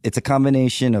 it's a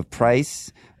combination of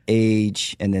price,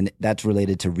 age, and then that's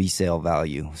related to resale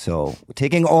value. So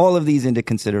taking all of these into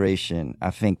consideration, I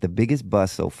think the biggest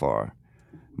bust so far,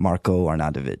 Marko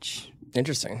Arnautovic.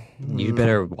 Interesting. You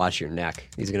better watch your neck.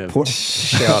 He's gonna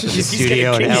show up in the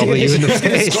studio and elbow you in the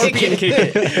face.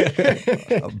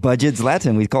 Budget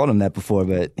Zlatan, we called him that before,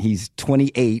 but he's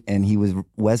 28 and he was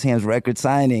West Ham's record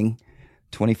signing,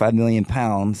 25 million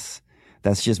pounds.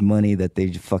 That's just money that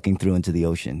they fucking threw into the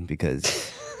ocean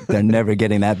because they're never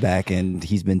getting that back, and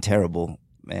he's been terrible.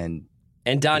 And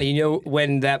Donnie,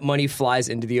 when that money flies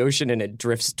into the ocean and it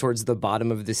drifts towards the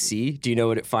bottom of the sea, do you know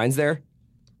what it finds there?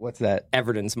 what's that?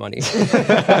 Everton's money.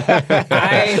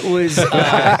 I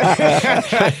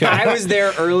was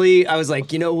there early. I was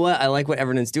like, you know what? I like what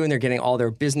Everton's doing. They're getting all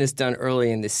their business done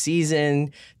early in the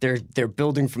season. They're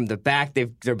building from the back.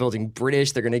 They're building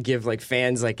British. They're going to give like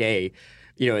fans like a,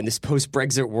 in this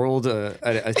post-Brexit world,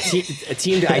 a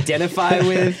team to identify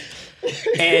with.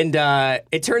 And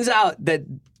it turns out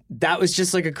that was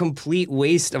just like a complete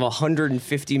waste of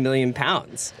 150 million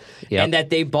pounds. Yep. And that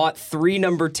they bought 3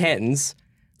 number 10s,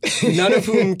 none of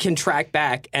whom can track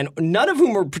back, and none of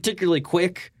whom are particularly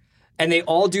quick. And they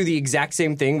all do the exact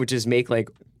same thing, which is make like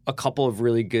a couple of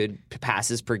really good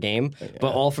passes per game,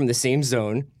 but all from the same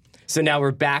zone. So now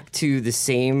we're back to the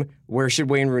same where should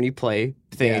Wayne Rooney play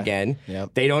thing again.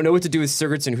 Yep. They don't know what to do with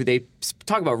Sigurdsson, who they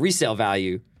talk about resale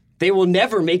value. They will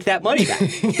never make that money back.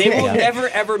 They will never,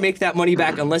 ever make that money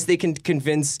back unless they can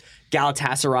convince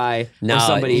Galatasaray or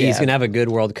somebody. He's going to have a good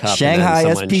World Cup. Shanghai and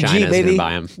then someone in SPG, China's baby. gonna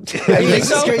buy him. I think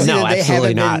it's crazy No, that they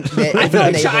absolutely haven't not. been- I feel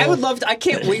like been I able- would love to. I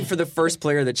can't wait for the first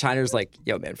player that China's like,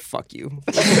 yo, man, fuck you.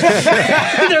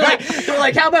 they're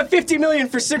like, how about 50 million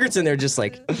for Sigurdsson? They're just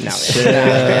like, no.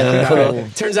 Man.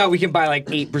 Turns out we can buy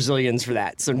like 8 Brazilians for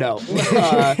that. So no.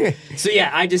 So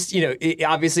yeah, I just,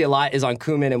 obviously a lot is on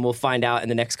Koeman, and we'll find out in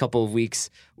the next couple of weeks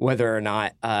whether or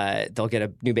not they'll get a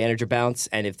new manager bounce,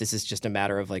 and if this is just a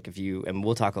matter of like and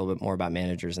we'll talk a little bit more about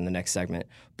managers in the next segment,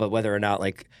 but whether or not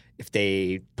like if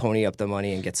they pony up the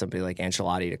money and get somebody like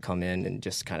Ancelotti to come in and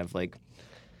just kind of like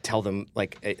tell them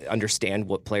like understand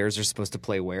what players are supposed to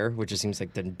play where, which just seems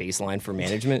like the baseline for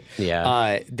management.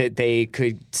 That they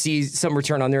could see some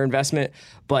return on their investment,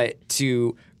 but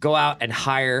to go out and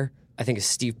hire, I think it's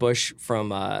Steve Bush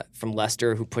from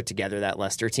Leicester, who put together that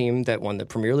Leicester team that won the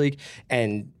Premier League,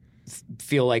 and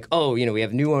feel like, we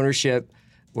have new ownership.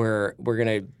 We're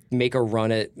gonna make a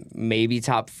run at maybe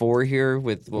top 4 here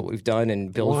with what we've done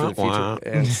and build for the future.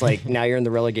 And it's like now you're in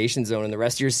the relegation zone, and the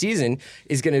rest of your season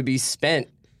is going to be spent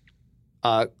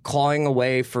clawing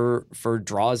away for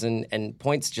draws and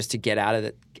points just to get out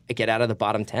of the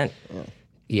bottom 10.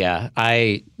 Yeah,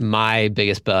 my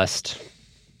biggest bust.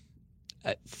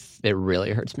 It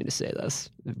really hurts me to say this.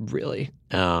 Really,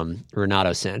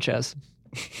 Renato Sanchez.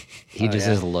 He just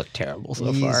has looked terrible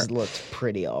so far. He's looked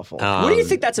pretty awful. What do you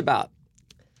think that's about?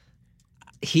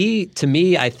 To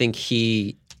me, I think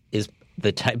he is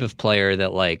the type of player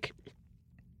that like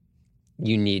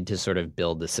you need to sort of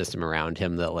build the system around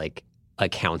him that like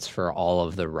accounts for all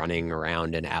of the running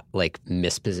around and like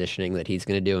mispositioning that he's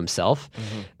going to do himself.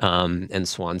 And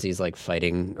Swansea's like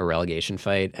fighting a relegation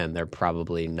fight, and they're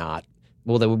probably not.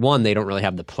 Well, they don't really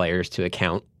have the players to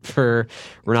account for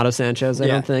Renato Sanchez, I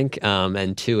don't think.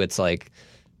 And two, it's like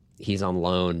he's on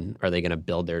loan. Are they going to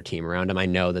build their team around him? I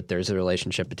know that there's a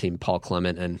relationship between Paul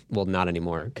Clement and, well, not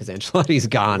anymore because Ancelotti's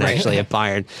gone actually at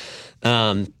Bayern.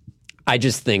 I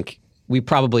just think we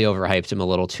probably overhyped him a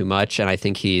little too much, and I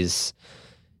think he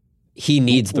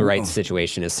needs the right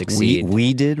situation to succeed.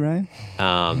 We did, right?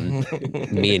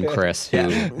 Me and Chris,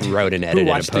 who wrote and edited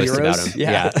a post about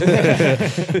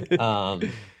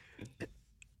him.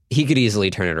 He could easily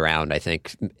turn it around, I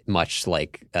think, much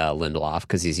like Lindelof,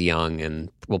 because he's young and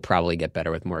will probably get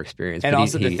better with more experience. And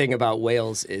also the thing about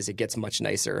Wales is it gets much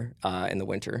nicer in the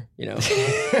winter, you know?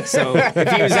 So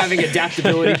if he was having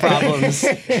adaptability problems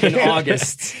in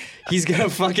August, he's going to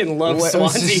fucking love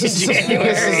Swansea in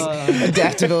January.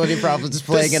 Adaptability problems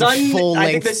playing in a full length.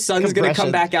 I think the sun's going to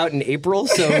come back out in April,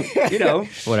 so, you know.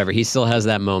 Whatever. He still has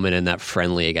that moment in that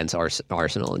friendly against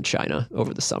Arsenal in China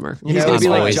over the summer. He's going to be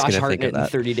like Josh Hartnett in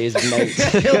 30 Days of Night.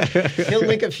 He'll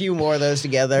link a few more of those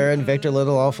together, and Victor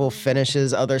Lindelof will finish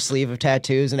his other sleeve of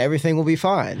tattoos, and everything will be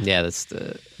fine. Yeah,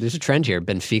 there's a trend here.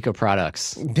 Benfica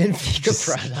products.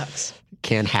 Products.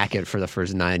 Can't hack it for the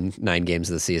first nine games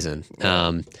of the season.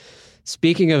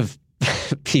 Speaking of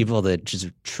people that just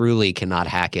truly cannot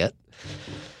hack it,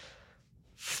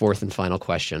 fourth and final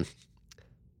question.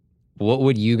 What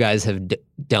would you guys have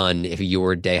done if you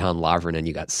were Dejan Lovren and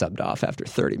you got subbed off after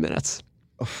 30 minutes?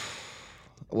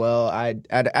 Well, I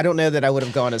don't know that I would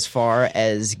have gone as far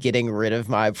as getting rid of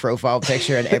my profile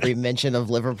picture and every mention of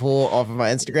Liverpool off of my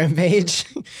Instagram page.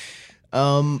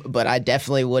 But I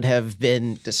definitely would have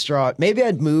been distraught. Maybe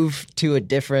I'd move to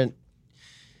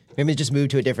maybe just move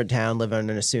to a different town, live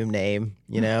under an assumed name,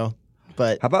 you know?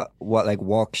 But how about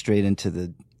walk straight into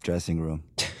the dressing room?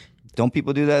 Don't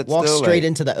people do that? Walk still? straight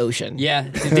into the ocean. Yeah,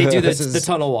 they do the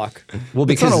tunnel walk. Well,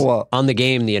 because on the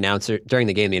game, during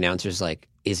the game, the announcer's like,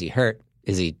 is he hurt?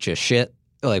 Is he just shit?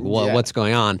 Like, what's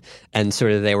going on? And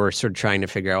they were trying to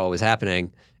figure out what was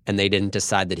happening, and they didn't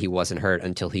decide that he wasn't hurt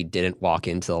until he didn't walk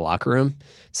into the locker room.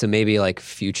 So maybe like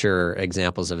future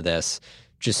examples of this,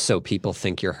 just so people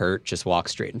think you're hurt, just walk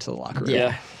straight into the locker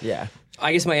room. Yeah.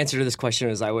 I guess my answer to this question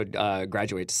is I would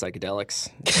graduate to psychedelics.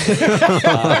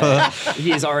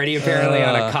 He is already apparently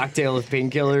on a cocktail of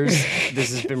painkillers.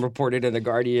 This has been reported in The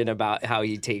Guardian about how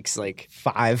he takes like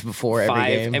 5 before every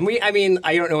game. And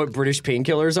I don't know what British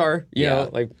painkillers are, you know,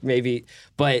 like maybe.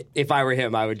 But if I were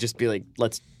him, I would just be like,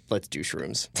 let's do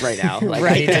shrooms right now. Like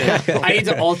I need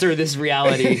to alter this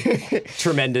reality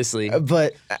tremendously.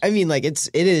 But I mean, like it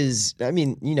is. I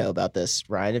mean, you know about this,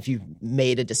 Ryan. If you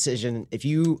made a decision, if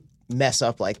you mess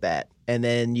up like that, and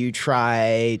then you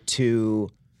try to,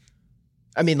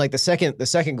 I mean, like the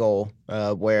second goal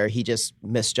where he just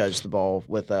misjudged the ball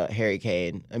with Harry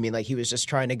Kane. I mean, like he was just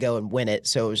trying to go and win it,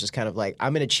 so it was just kind of like,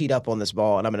 I'm going to cheat up on this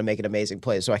ball and I'm going to make an amazing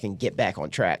play so I can get back on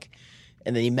track.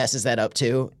 And then he messes that up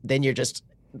too. Then you're just.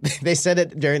 They said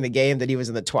it during the game that he was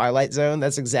in the twilight zone.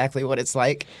 That's exactly what it's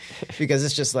like, because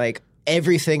it's just like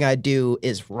everything I do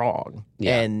is wrong,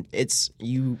 and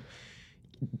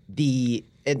the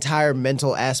entire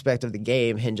mental aspect of the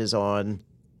game hinges on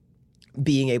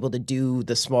being able to do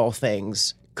the small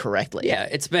things correctly. Yeah,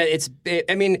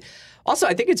 I mean, also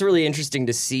I think it's really interesting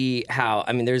to see how,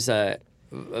 I mean, there's a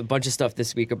bunch of stuff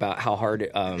this week about how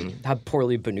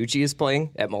poorly Bonucci is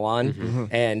playing at Milan,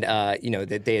 and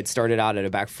that they had started out at a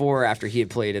back four after he had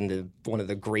played in one of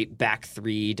the great back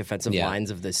three defensive lines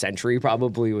of the century,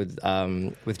 probably with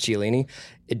Chiellini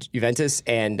at Juventus,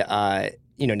 and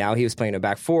now he was playing a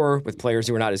back four with players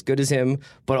who were not as good as him,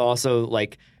 but also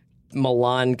like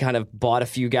Milan kind of bought a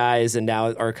few guys and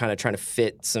now are kind of trying to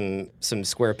fit some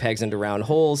square pegs into round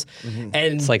holes. And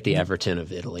it's like the Everton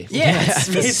of Italy. Yeah,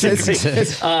 basically.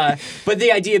 But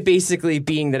the idea basically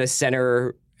being that a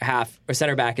center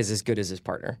back is as good as his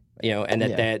partner, and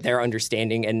that they're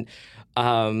understanding. And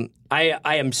I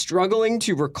am struggling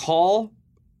to recall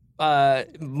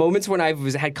moments when I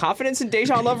had confidence in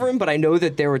Dejan Lovren, but I know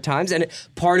that there were times, and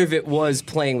part of it was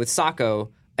playing with Sakho,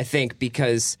 I think,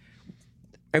 because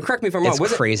And correct me if I'm wrong.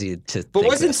 It's crazy to But think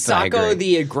wasn't this, but I Sacco agree.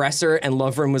 the aggressor and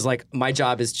Lovren was like, my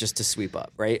job is just to sweep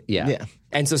up, right? Yeah. Yeah.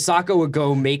 And so Sacco would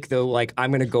go make the, like,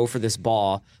 I'm going to go for this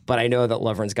ball, but I know that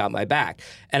Lovren's got my back.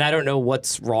 And I don't know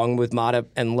what's wrong with Matip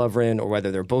and Lovren, or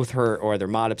whether they're both hurt, or whether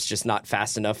Matip's just not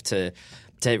fast enough to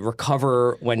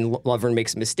recover when Lovren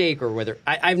makes a mistake, or whether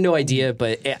I have no idea,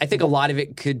 but I think a lot of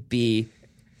it could be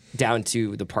down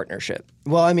to the partnership.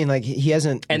 Well, I mean, like he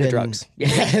hasn't And the been- drugs.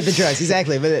 the drugs,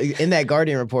 exactly. But in that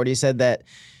Guardian report, he said that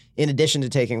in addition to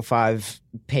taking 5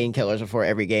 painkillers before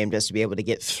every game just to be able to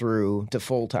get through to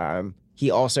full time, he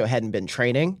also hadn't been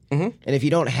training. And if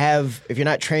you're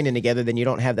not training together, then you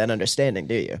don't have that understanding,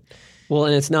 do you? Well,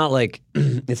 and it's not like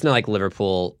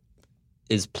Liverpool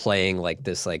is playing like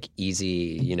this like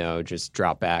easy, just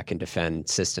drop back and defend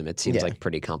system. It seems Yeah. like a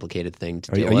pretty complicated thing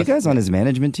to Are deal you with. guys on his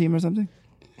management team or something?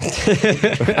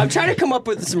 I'm trying to come up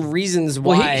with some reasons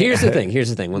why. Well, here's the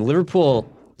thing. When Liverpool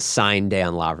signed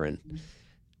Dan Lovren,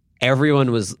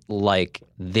 everyone was like,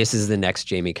 "This is the next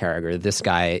Jamie Carragher. This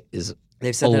guy is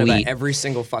They've said that about elite." every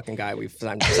single fucking guy we've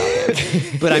signed for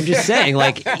Southampton. But I'm just saying,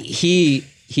 like he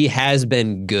has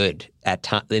been good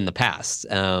in the past,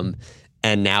 and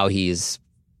now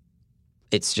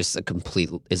it's just a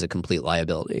complete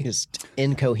liability. Just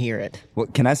incoherent. Well,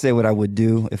 can I say what I would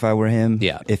do if I were him?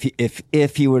 Yeah.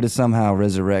 If he were to somehow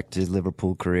resurrect his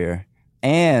Liverpool career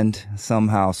and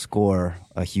somehow score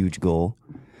a huge goal.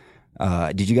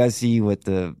 Did you guys see what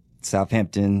the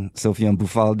Southampton Sofiane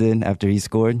Boufal did after he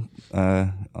scored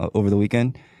over the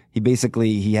weekend?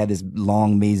 He had this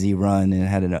long, mazy run and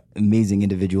had an amazing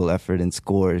individual effort and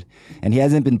scored. And he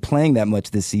hasn't been playing that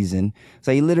much this season.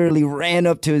 So he literally ran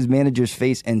up to his manager's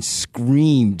face and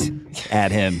screamed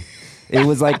at him. It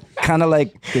was like kind of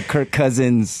like the Kirk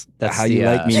Cousins, That's how the, you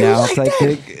like me You now like type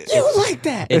that? thing. You like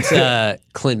that? It's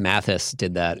Clint Mathis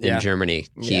did that in Yeah. Germany.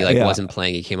 He Yeah. wasn't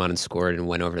playing. He came on and scored and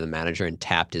went over to the manager and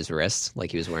tapped his wrist like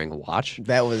he was wearing a watch.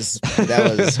 That was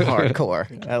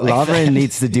hardcore. I like Lovren that.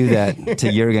 needs to do that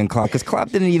to Jurgen Klopp because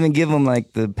Klopp didn't even give him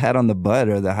like the pat on the butt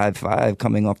or the high five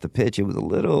coming off the pitch. It was a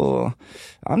little,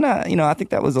 I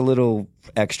think that was a little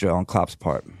extra on Klopp's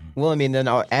part. Well, I mean, then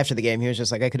after the game, he was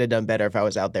just like, I could have done better if I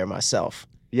was out there myself.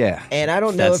 Yeah. And I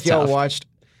don't know That's if y'all tough. watched.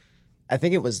 I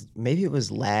think it was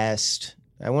last.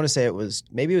 I want to say it was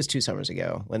 2 summers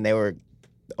ago when they were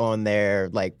on their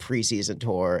like preseason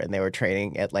tour and they were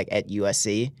training at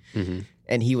USC,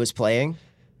 and he was playing.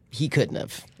 He couldn't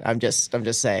have. I'm just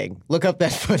saying. Look up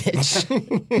that footage.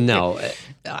 No,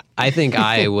 I think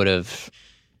I would have.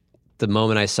 The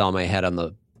moment I saw my head on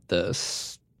the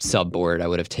subboard, I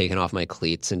would have taken off my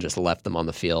cleats and just left them on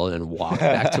the field and walked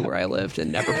back to where I lived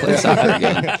and never played soccer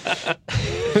again.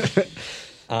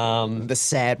 The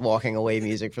sad walking away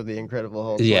music from the Incredible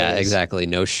Hulk. Yeah, plays. exactly.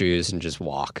 No shoes and just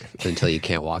walk until you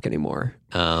can't walk anymore.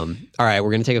 All right, we're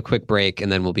going to take a quick break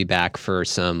and then we'll be back for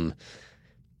some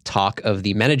talk of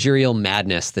the managerial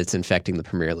madness that's infecting the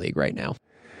Premier League right now.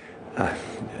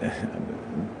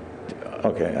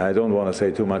 Okay, I don't want to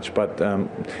say too much, but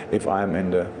if I'm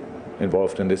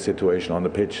involved in this situation on the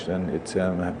pitch, then it's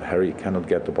Harry cannot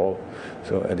get the ball.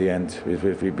 So at the end, we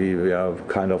are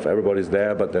kind of everybody's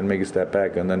there, but then make a step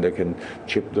back, and then they can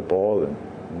chip the ball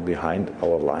behind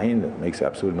our line. It makes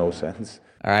absolutely no sense.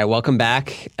 All right, welcome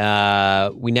back.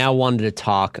 We now wanted to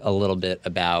talk a little bit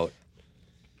about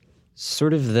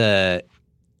sort of the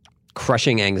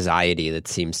crushing anxiety that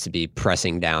seems to be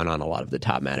pressing down on a lot of the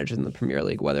top managers in the Premier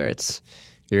League, whether it's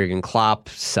Jurgen Klopp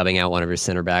subbing out one of his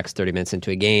center backs 30 minutes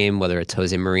into a game, whether it's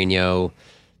Jose Mourinho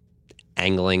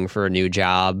angling for a new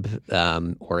job,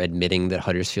 or admitting that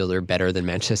Huddersfield are better than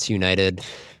Manchester United,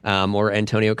 or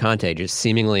Antonio Conte just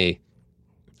seemingly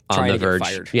on Trying the to get verge.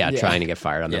 fired. Yeah, trying to get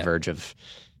fired on the Yeah. verge of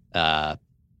a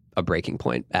breaking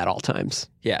point at all times.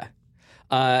 Yeah.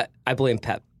 I blame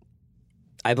Pep.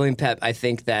 I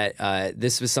think that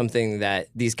this was something that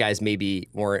these guys maybe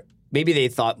they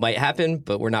thought might happen,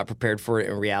 but we're not prepared for it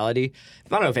in reality. I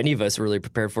don't know if any of us are really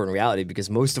prepared for it in reality,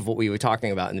 because most of what we were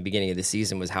talking about in the beginning of the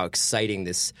season was how exciting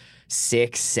this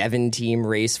 6-7 team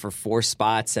race for 4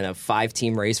 spots and a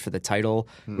 5-team race for the title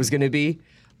was going to be.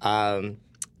 And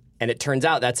it turns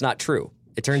out that's not true.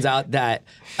 It turns out that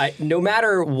no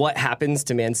matter what happens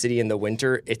to Man City in the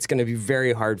winter, it's going to be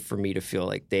very hard for me to feel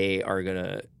like they are going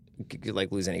to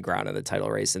lose any ground in the title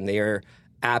race, and they are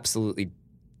absolutely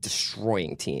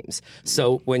destroying teams.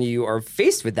 So when you are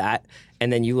faced with that,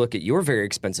 and then you look at your very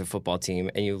expensive football team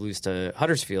and you lose to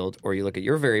Huddersfield, or you look at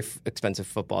your very expensive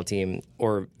football team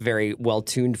or very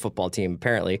well-tuned football team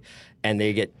apparently, and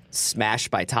they get smashed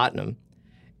by Tottenham,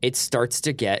 it starts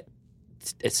to get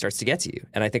to you.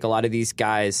 And I think a lot of these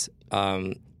guys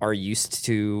are used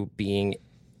to being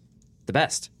the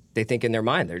best. They think in their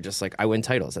mind, they're just like, I win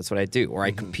titles. That's what I do. Or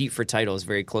I compete for titles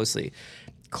very closely.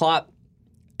 Klopp,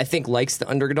 I think, likes the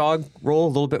underdog role a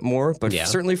little bit more. But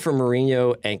certainly for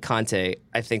Mourinho and Conte,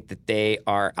 I think that they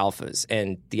are alphas.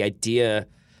 And the idea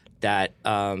that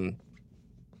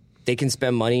they can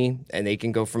spend money and they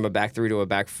can go from a back three to a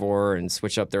back four and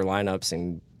switch up their lineups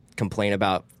and complain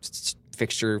about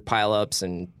fixture pileups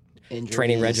and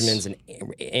training regimens and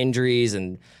injuries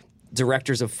and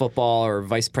directors of football or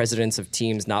vice presidents of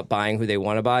teams not buying who they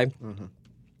want to buy.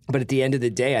 But at the end of the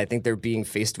day, I think they're being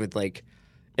faced with, like,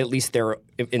 at least they're,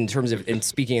 in terms of, in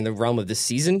speaking in the realm of this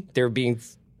season, they're being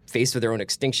faced with their own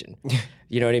extinction.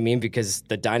 You know what I mean? Because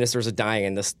the dinosaurs are dying,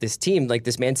 and this team, like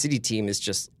this Man City team, is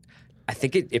just, I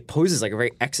think it poses like a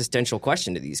very existential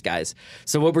question to these guys.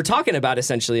 So what we're talking about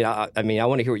essentially, I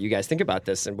want to hear what you guys think about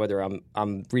this and whether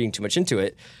I'm reading too much into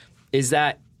it, is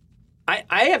that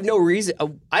I have no reason,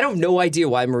 I have no idea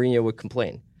why Mourinho would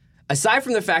complain. Aside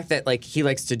from the fact that, like, he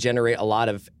likes to generate a lot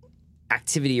of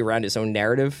activity around his own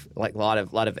narrative, like a lot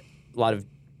of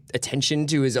attention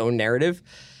to his own narrative.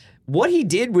 What he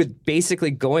did with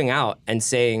basically going out and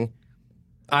saying,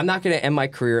 I'm not going to end my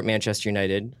career at Manchester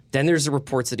United. Then there's the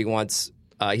reports that he wants,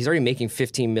 he's already making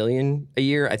 $15 million a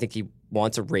year. I think he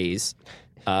wants a raise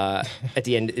at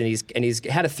the end, and he's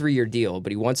had a 3-year deal,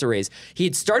 but he wants a raise. He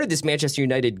had started this Manchester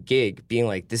United gig being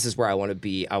like, this is where I want to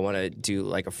be. I want to do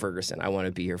like a Ferguson. I want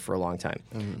to be here for a long time.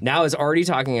 Now he's already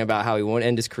talking about how he won't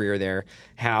end his career there,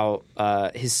 how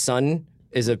his son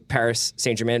is a Paris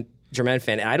Saint-Germain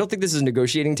fan. And I don't think this is a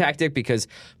negotiating tactic, because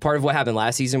part of what happened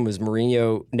last season was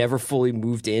Mourinho never fully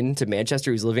moved into Manchester.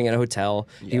 He was living in a hotel.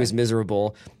 He was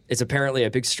miserable. It's apparently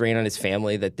a big strain on his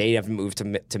family that they haven't moved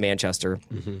to Manchester.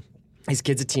 His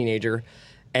kid's a teenager,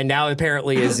 and now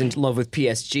apparently is in love with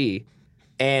PSG.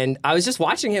 And I was just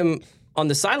watching him on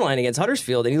the sideline against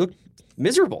Huddersfield, and he looked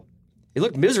miserable.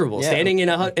 Standing in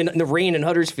the rain in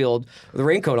Huddersfield with a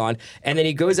raincoat on. And then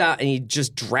he goes out and he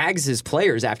just drags his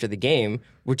players after the game,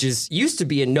 which used to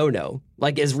be a no-no.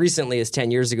 Like, as recently as 10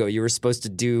 years ago, you were supposed to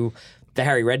do the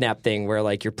Harry Redknapp thing where,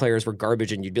 like, your players were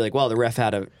garbage and you'd be like, well, the ref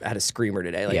had a screamer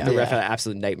today. Like, the ref had an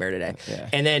absolute nightmare today.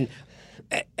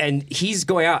 And he's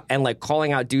going out and, like,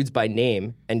 calling out dudes by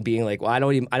name and being like, well, I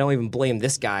don't even blame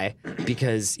this guy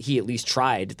because he at least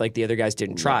tried, like the other guys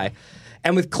didn't try.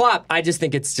 And with Klopp, I just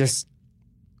think it's just,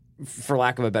 for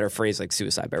lack of a better phrase, like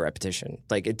suicide by repetition.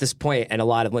 Like, at this point, and a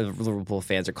lot of Liverpool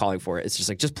fans are calling for it, it's just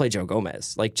like, just play Joe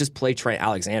Gomez. Like, just play Trent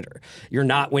Alexander. You're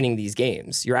not winning these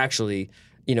games. You're actually,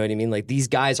 you know what I mean? Like, these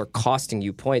guys are costing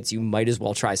you points. You might as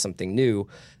well try something new.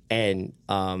 And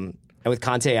with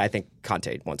Conte, I think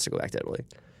Conte wants to go back to Italy.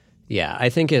 Yeah, I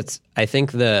think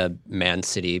the Man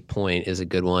City point is a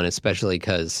good one, especially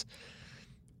because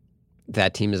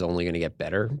that team is only going to get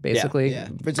better, basically,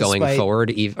 going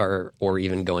forward, or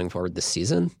even going forward this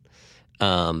season.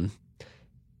 And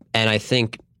I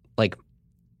think, like,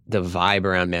 the vibe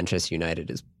around Manchester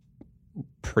United is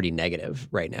pretty negative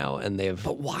right now, and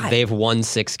they've won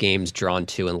 6 games, drawn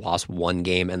 2, and lost 1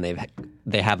 game, and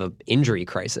they have an injury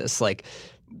crisis. Like,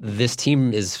 this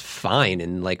team is fine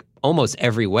in, like, almost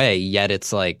every way, yet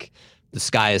it's like the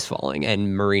sky is falling, and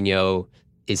Mourinho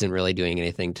isn't really doing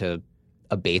anything to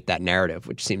abate that narrative,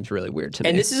 which seems really weird to me.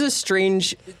 And this is a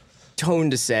strange tone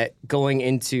to set going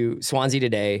into Swansea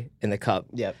today in the Cup.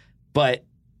 Yep. But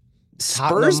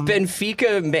Spurs,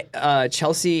 Benfica,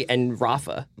 Chelsea, and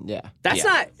Rafa. Yeah. That's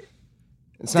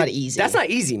It's not easy. That's not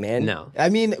easy, man. No. I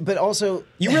mean, but also,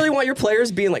 You really want your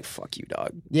players being like, fuck you,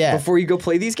 dog. Yeah. Before you go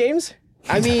play these games?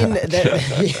 I mean,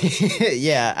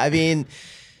 yeah. I mean,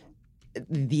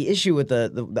 the issue with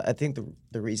I think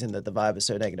the reason that the vibe is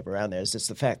so negative around there is just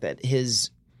the fact that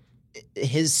his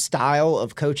style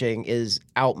of coaching is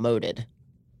outmoded.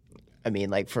 I mean,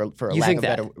 like, for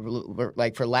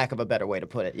lack of a better way to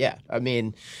put it. Yeah. I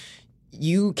mean,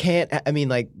 you can't. I mean,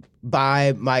 like,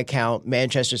 by my count,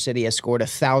 Manchester City has scored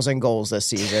 1,000 goals this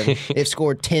season. They've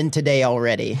scored 10 today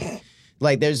already.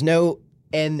 Like, there's no.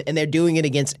 And they're doing it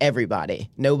against everybody.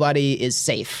 Nobody is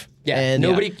safe. Yeah, and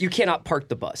you cannot park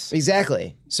the bus.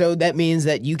 Exactly. So that means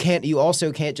that you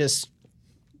also can't just,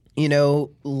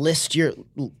 list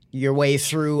your way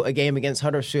through a game against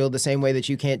Huddersfield the same way that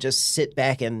you can't just sit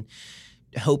back and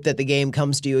hope that the game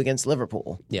comes to you against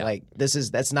Liverpool. Yeah. Like,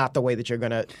 that's not the way that you're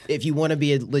going to, if you want to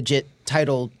be a legit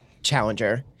title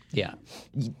challenger,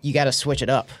 you got to switch it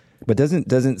up. But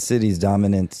doesn't City's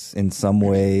dominance in some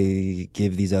way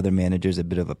give these other managers a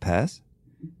bit of a pass?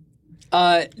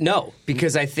 No,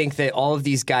 because I think that all of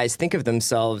these guys think of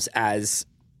themselves as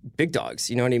big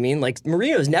dogs. You know what I mean? Like,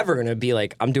 Mourinho's never going to be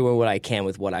like, I'm doing what I can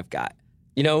with what I've got.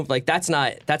 You know, like that's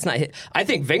not I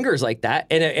think Wenger's like that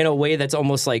in a way that's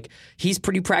almost like he's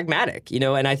pretty pragmatic, you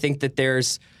know, and I think that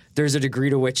there's a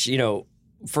degree to which, you know,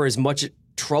 for as much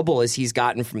trouble as he's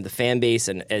gotten from the fan base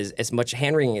and as much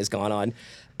hand-wringing has gone on,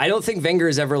 I don't think Wenger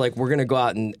is ever like, we're going to go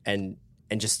out and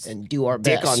just do our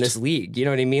dick best on this league. You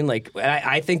know what I mean? Like,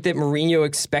 I think that Mourinho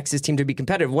expects his team to be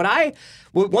competitive.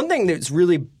 One thing that's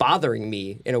really bothering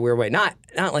me in a weird way, not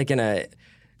like in a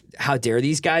how dare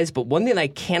these guys, but one thing I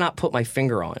cannot put my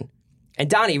finger on. And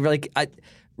Donnie, like,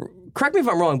 correct me if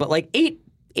I'm wrong, but like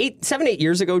 7, 8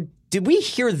 years ago, did we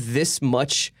hear this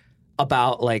much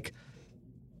about like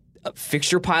a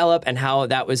fixture pileup and how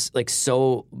that was like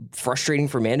so frustrating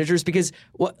for managers? Because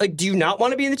do you not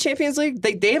want to be in the Champions League?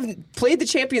 They have played the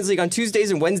Champions League on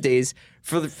Tuesdays and Wednesdays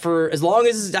for as long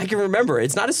as I can remember.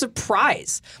 It's not a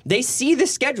surprise. They see the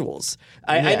schedules.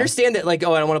 I understand that, like,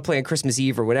 I don't want to play on Christmas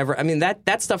Eve or whatever. I mean,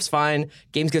 that stuff's fine.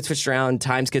 Games get switched around.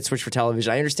 Times get switched for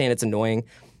television. I understand it's annoying.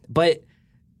 But,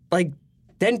 like,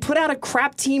 then put out a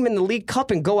crap team in the League Cup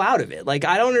and go out of it. Like,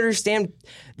 I don't understand.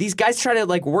 These guys try to,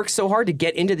 like, work so hard to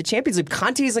get into the Champions League.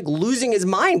 Conte is, like, losing his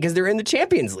mind because they're in the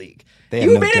Champions League.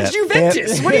 You managed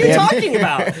Juventus. What are you talking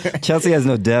about? Chelsea has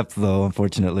no depth, though,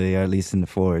 unfortunately, or at least in the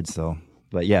forwards. So,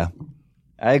 but yeah,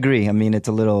 I agree. I mean,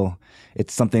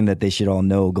 it's something that they should all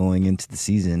know going into the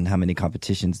season, how many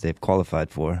competitions they've qualified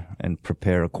for, and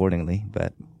prepare accordingly.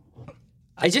 But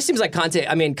it just seems like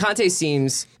Conte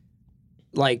seems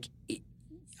like,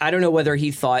 I don't know whether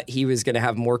he thought he was going to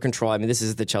have more control. I mean, this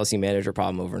is the Chelsea manager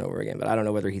problem over and over again, but I don't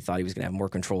know whether he thought he was going to have more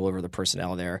control over the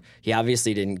personnel there. He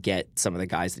obviously didn't get some of the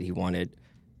guys that he wanted.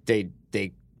 They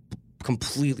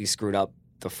completely screwed up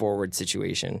the forward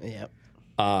situation. Yep.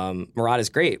 Morata's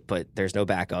great, but there's no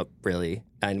backup really.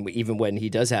 And even when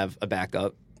he does have a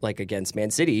backup, like against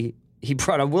Man City, he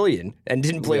brought on Willian and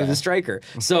didn't play with a striker.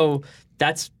 So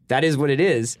that is what it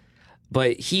is.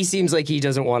 But he seems like he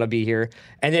doesn't want to be here.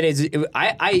 And then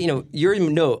your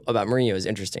note about Mourinho is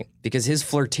interesting because his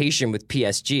flirtation with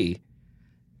PSG,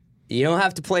 you don't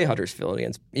have to play Huddersfield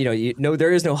against,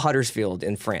 there is no Huddersfield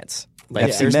in France.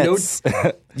 Like there's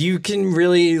you can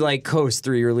really like coast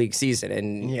through your league season.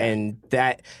 And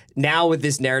that now with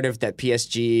this narrative that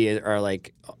PSG are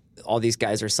like, all these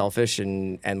guys are selfish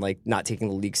and like not taking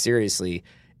the league seriously,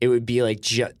 it would be like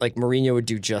Mourinho would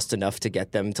do just enough to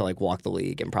get them to like walk the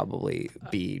league and probably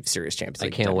be serious Champions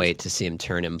League. I can't wait to see him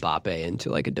turn Mbappe into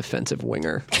like a defensive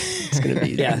winger. It's going to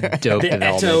be dope the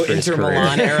development Eto'o for his Inter career.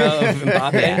 Milan era of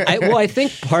Mbappe. I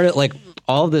think part of like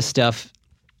all this stuff,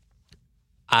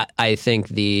 I think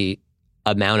the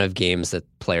amount of games that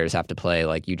players have to play,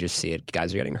 like you just see it,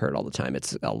 guys are getting hurt all the time.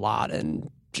 It's a lot and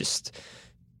just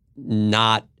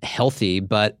not healthy,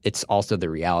 but it's also the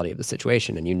reality of the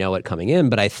situation and you know it coming in.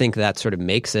 But I think that sort of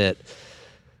makes it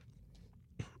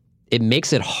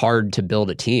hard to build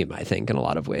a team, I think, in a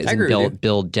lot of ways. I agree with you.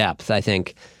 Build depth. I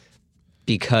think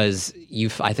because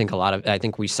I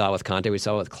think we saw with Conte, we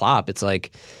saw with Klopp, it's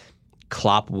like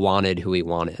Klopp wanted who he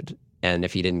wanted. And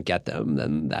if he didn't get them,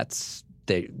 then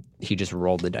he just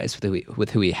rolled the dice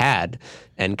with who he had.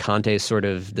 And Conte's sort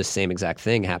of the same exact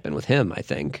thing happened with him, I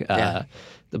think.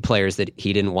 The players that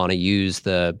he didn't want to use,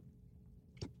 the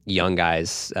young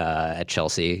guys at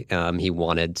Chelsea, he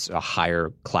wanted a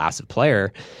higher class of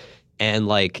player. And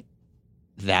like,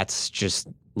 that's just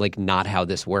like not how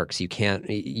this works.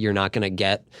 You're not going to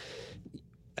get,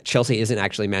 Chelsea isn't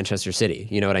actually Manchester City.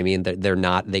 You know what I mean?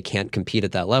 They can't compete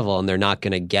at that level, and they're not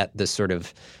going to get this sort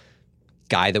of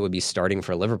guy that would be starting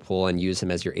for Liverpool and use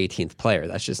him as your 18th player.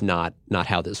 That's just not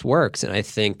how this works. And I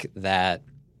think that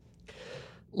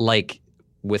like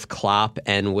with Klopp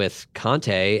and with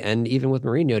Conte and even with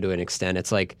Mourinho to an extent,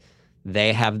 it's like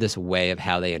they have this way of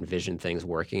how they envision things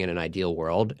working in an ideal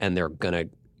world, and they're going to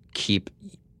keep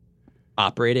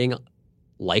operating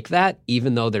like that,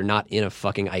 even though they're not in a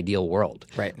fucking ideal world.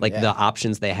 Right. Like the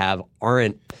options they have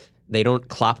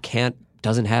Klopp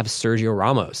doesn't have Sergio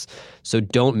Ramos. So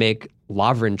don't make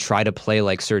Lovren try to play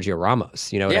like Sergio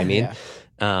Ramos. You know what I mean?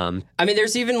 Yeah. I mean,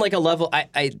 there's even like a level,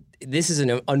 this is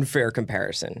an unfair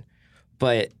comparison,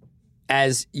 but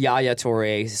as Yaya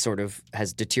Toure sort of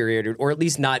has deteriorated, or at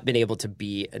least not been able to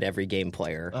be an every game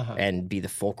player and be the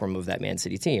fulcrum of that Man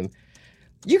City team,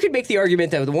 you could make the argument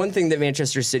that the one thing that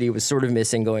Manchester City was sort of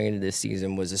missing going into this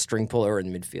season was a string puller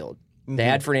in midfield. Mm-hmm. They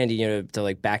had Fernandinho to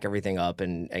like back everything up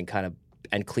and kind of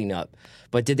and clean up.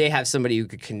 But did they have somebody who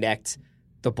could connect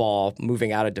the ball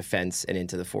moving out of defense and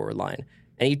into the forward line?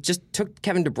 And he just took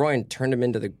Kevin De Bruyne, turned him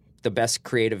into the best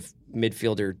creative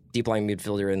midfielder, deep line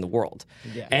midfielder in the world.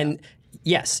 Yeah. And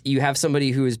yes, you have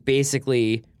somebody who is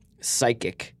basically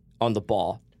psychic on the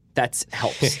ball. That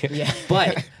helps.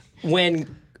 But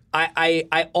when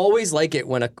I always like it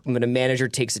when a manager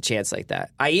takes a chance like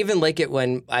that. I even like it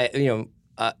when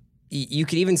you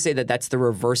could even say that that's the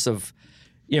reverse of,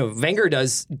 Wenger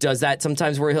does that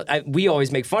sometimes where we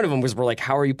always make fun of him because we're like,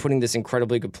 how are you putting this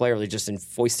incredibly good player like just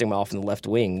foisting him off in the left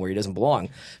wing where he doesn't belong?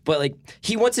 But like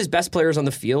he wants his best players on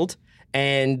the field.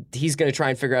 And he's going to try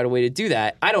and figure out a way to do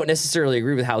that. I don't necessarily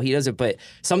agree with how he does it, but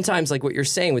sometimes, like what you're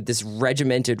saying, with this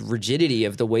regimented rigidity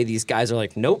of the way these guys are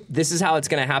like, nope, this is how it's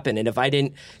going to happen. And if I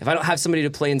don't have somebody to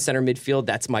play in center midfield,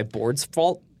 that's my board's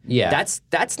fault. Yeah,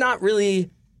 that's not really.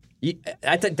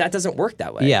 That doesn't work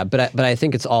that way. Yeah, but I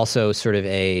think it's also sort of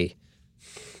there's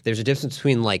a difference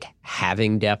between like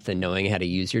having depth and knowing how to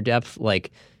use your depth.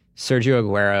 Like Sergio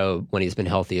Aguero, when he's been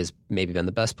healthy, has maybe been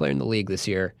the best player in the league this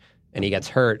year. And he gets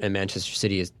hurt, and Manchester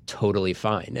City is totally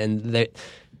fine. And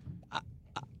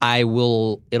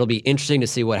it'll be interesting to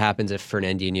see what happens if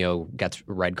Fernandinho gets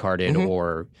red carded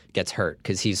or gets hurt,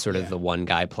 because he's sort of the one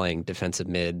guy playing defensive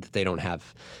mid that they don't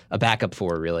have a backup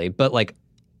for, really. But like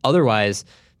otherwise,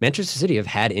 Manchester City have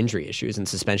had injury issues and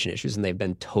suspension issues, and they've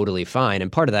been totally fine.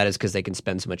 And part of that is because they can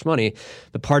spend so much money,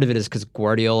 but part of it is because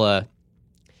Guardiola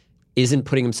isn't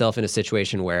putting himself in a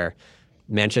situation where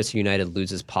Manchester United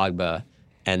loses Pogba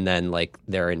and then like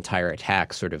their entire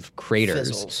attack sort of craters.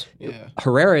 Fizzles. Yeah.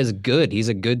 Herrera is good. He's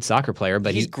a good soccer player,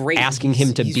 but He's great. Asking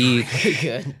him to He's be really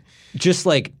good. just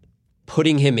like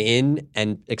putting him in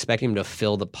and expecting him to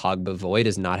fill the Pogba void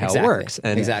is not how it Exactly. works.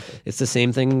 And Exactly. it's the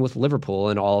same thing with Liverpool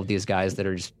and all of these guys that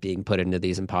are just being put into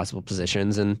these impossible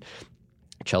positions. And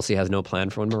Chelsea has no plan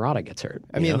for when Morata gets hurt.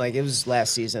 I mean, like it was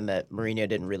last season that Mourinho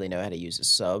didn't really know how to use his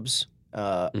subs.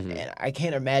 And I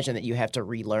can't imagine that you have to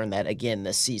relearn that again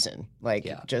this season. Like,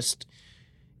 you just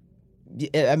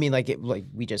said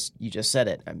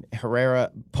it.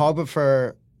 Pogba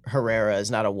for Herrera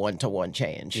is not a 1-to-1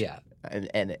 change. Yeah.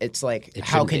 And it's like, It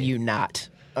how shouldn't can be. you not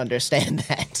understand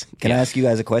that? Can I ask you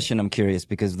guys a question? I'm curious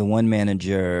because the one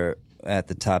manager at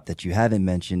the top that you haven't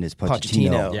mentioned is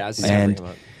Pochettino. Yeah, I was just gonna bring him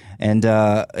up. And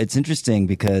it's interesting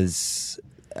because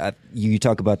you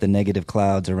talk about the negative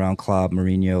clouds around Klopp,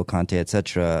 Mourinho, Conte,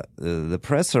 etc. The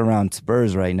press around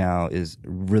Spurs right now is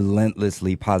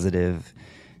relentlessly positive,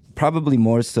 probably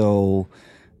more so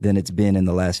than it's been in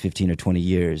the last 15 or 20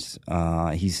 years.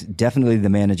 He's definitely the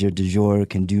manager du jour,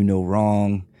 can do no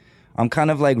wrong. I'm kind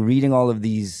of like reading all of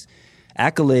these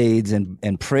accolades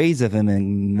and praise of him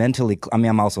and mentally, I mean,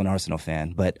 I'm also an Arsenal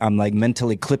fan, but I'm like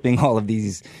mentally clipping all of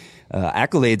these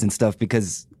accolades and stuff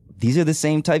because these are the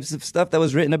same types of stuff that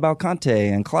was written about Conte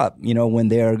and Klopp, you know, when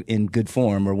they're in good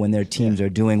form or when their teams are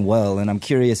doing well. And I'm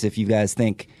curious if you guys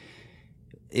think,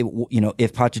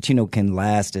 if Pochettino can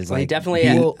last as He like... definitely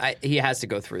he has to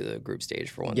go through the group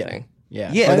stage for one thing. Yeah.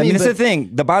 Yeah, But I mean, it's but- the thing.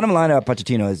 The bottom line about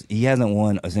Pochettino is he hasn't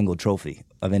won a single trophy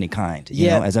of any kind, you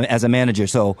know, as a manager.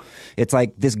 So it's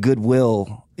like this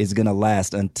goodwill is going to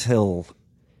last until,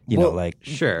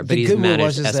 Sure, the but he's good one managed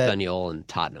was is that- Espanyol and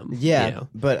Tottenham. Yeah, you know?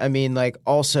 but I mean, like,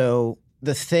 also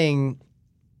the thing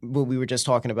what we were just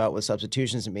talking about with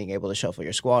substitutions and being able to shuffle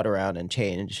your squad around and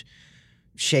change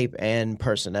shape and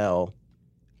personnel.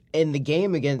 In the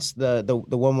game against the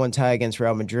 1-1 tie against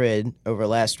Real Madrid over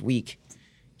last week,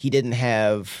 he didn't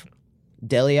have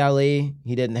Dele Alli,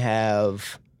 he didn't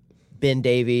have Ben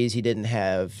Davies, he didn't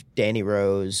have Danny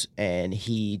Rose, and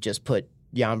he just put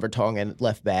Jan Vertonghen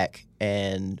left back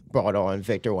and brought on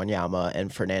Victor Wanyama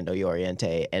and Fernando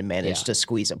Llorente and managed to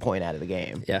squeeze a point out of the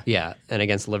game. Yeah, and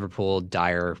against Liverpool,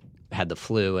 Dyer had the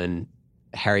flu, and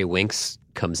Harry Winks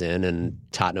comes in, and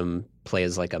Tottenham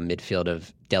plays like a midfield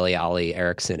of Dele Alli,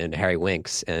 Eriksen, and Harry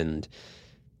Winks. And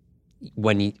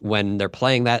when they're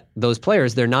playing those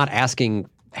players, they're not asking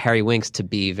Harry Winks to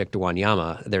be Victor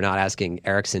Wanyama. They're not asking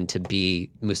Eriksen to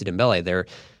be Moussa Dembele. They're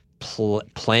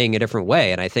playing a different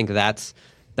way, and I think that's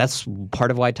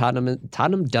part of why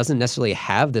Tottenham doesn't necessarily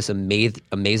have this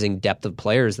amazing depth of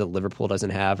players that Liverpool doesn't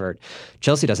have or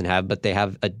Chelsea doesn't have, but they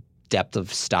have a depth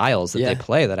of styles that they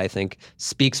play that I think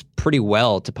speaks pretty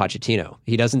well to Pochettino.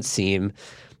 He doesn't seem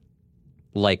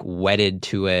like wedded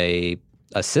to a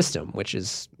system, which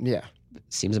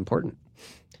seems important.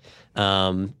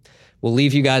 We'll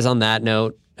leave you guys on that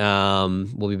note.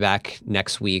 We'll be back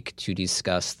next week to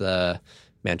discuss the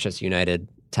Manchester United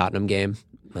Tottenham game.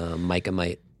 Micah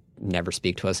might never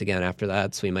speak to us again after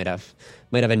that, so we might have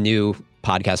a new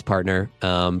podcast partner.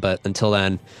 But until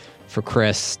then, for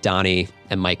Chris, Donnie,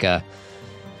 and Micah,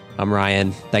 I'm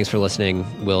Ryan. Thanks for listening.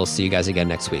 We'll see you guys again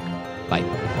next week. Bye.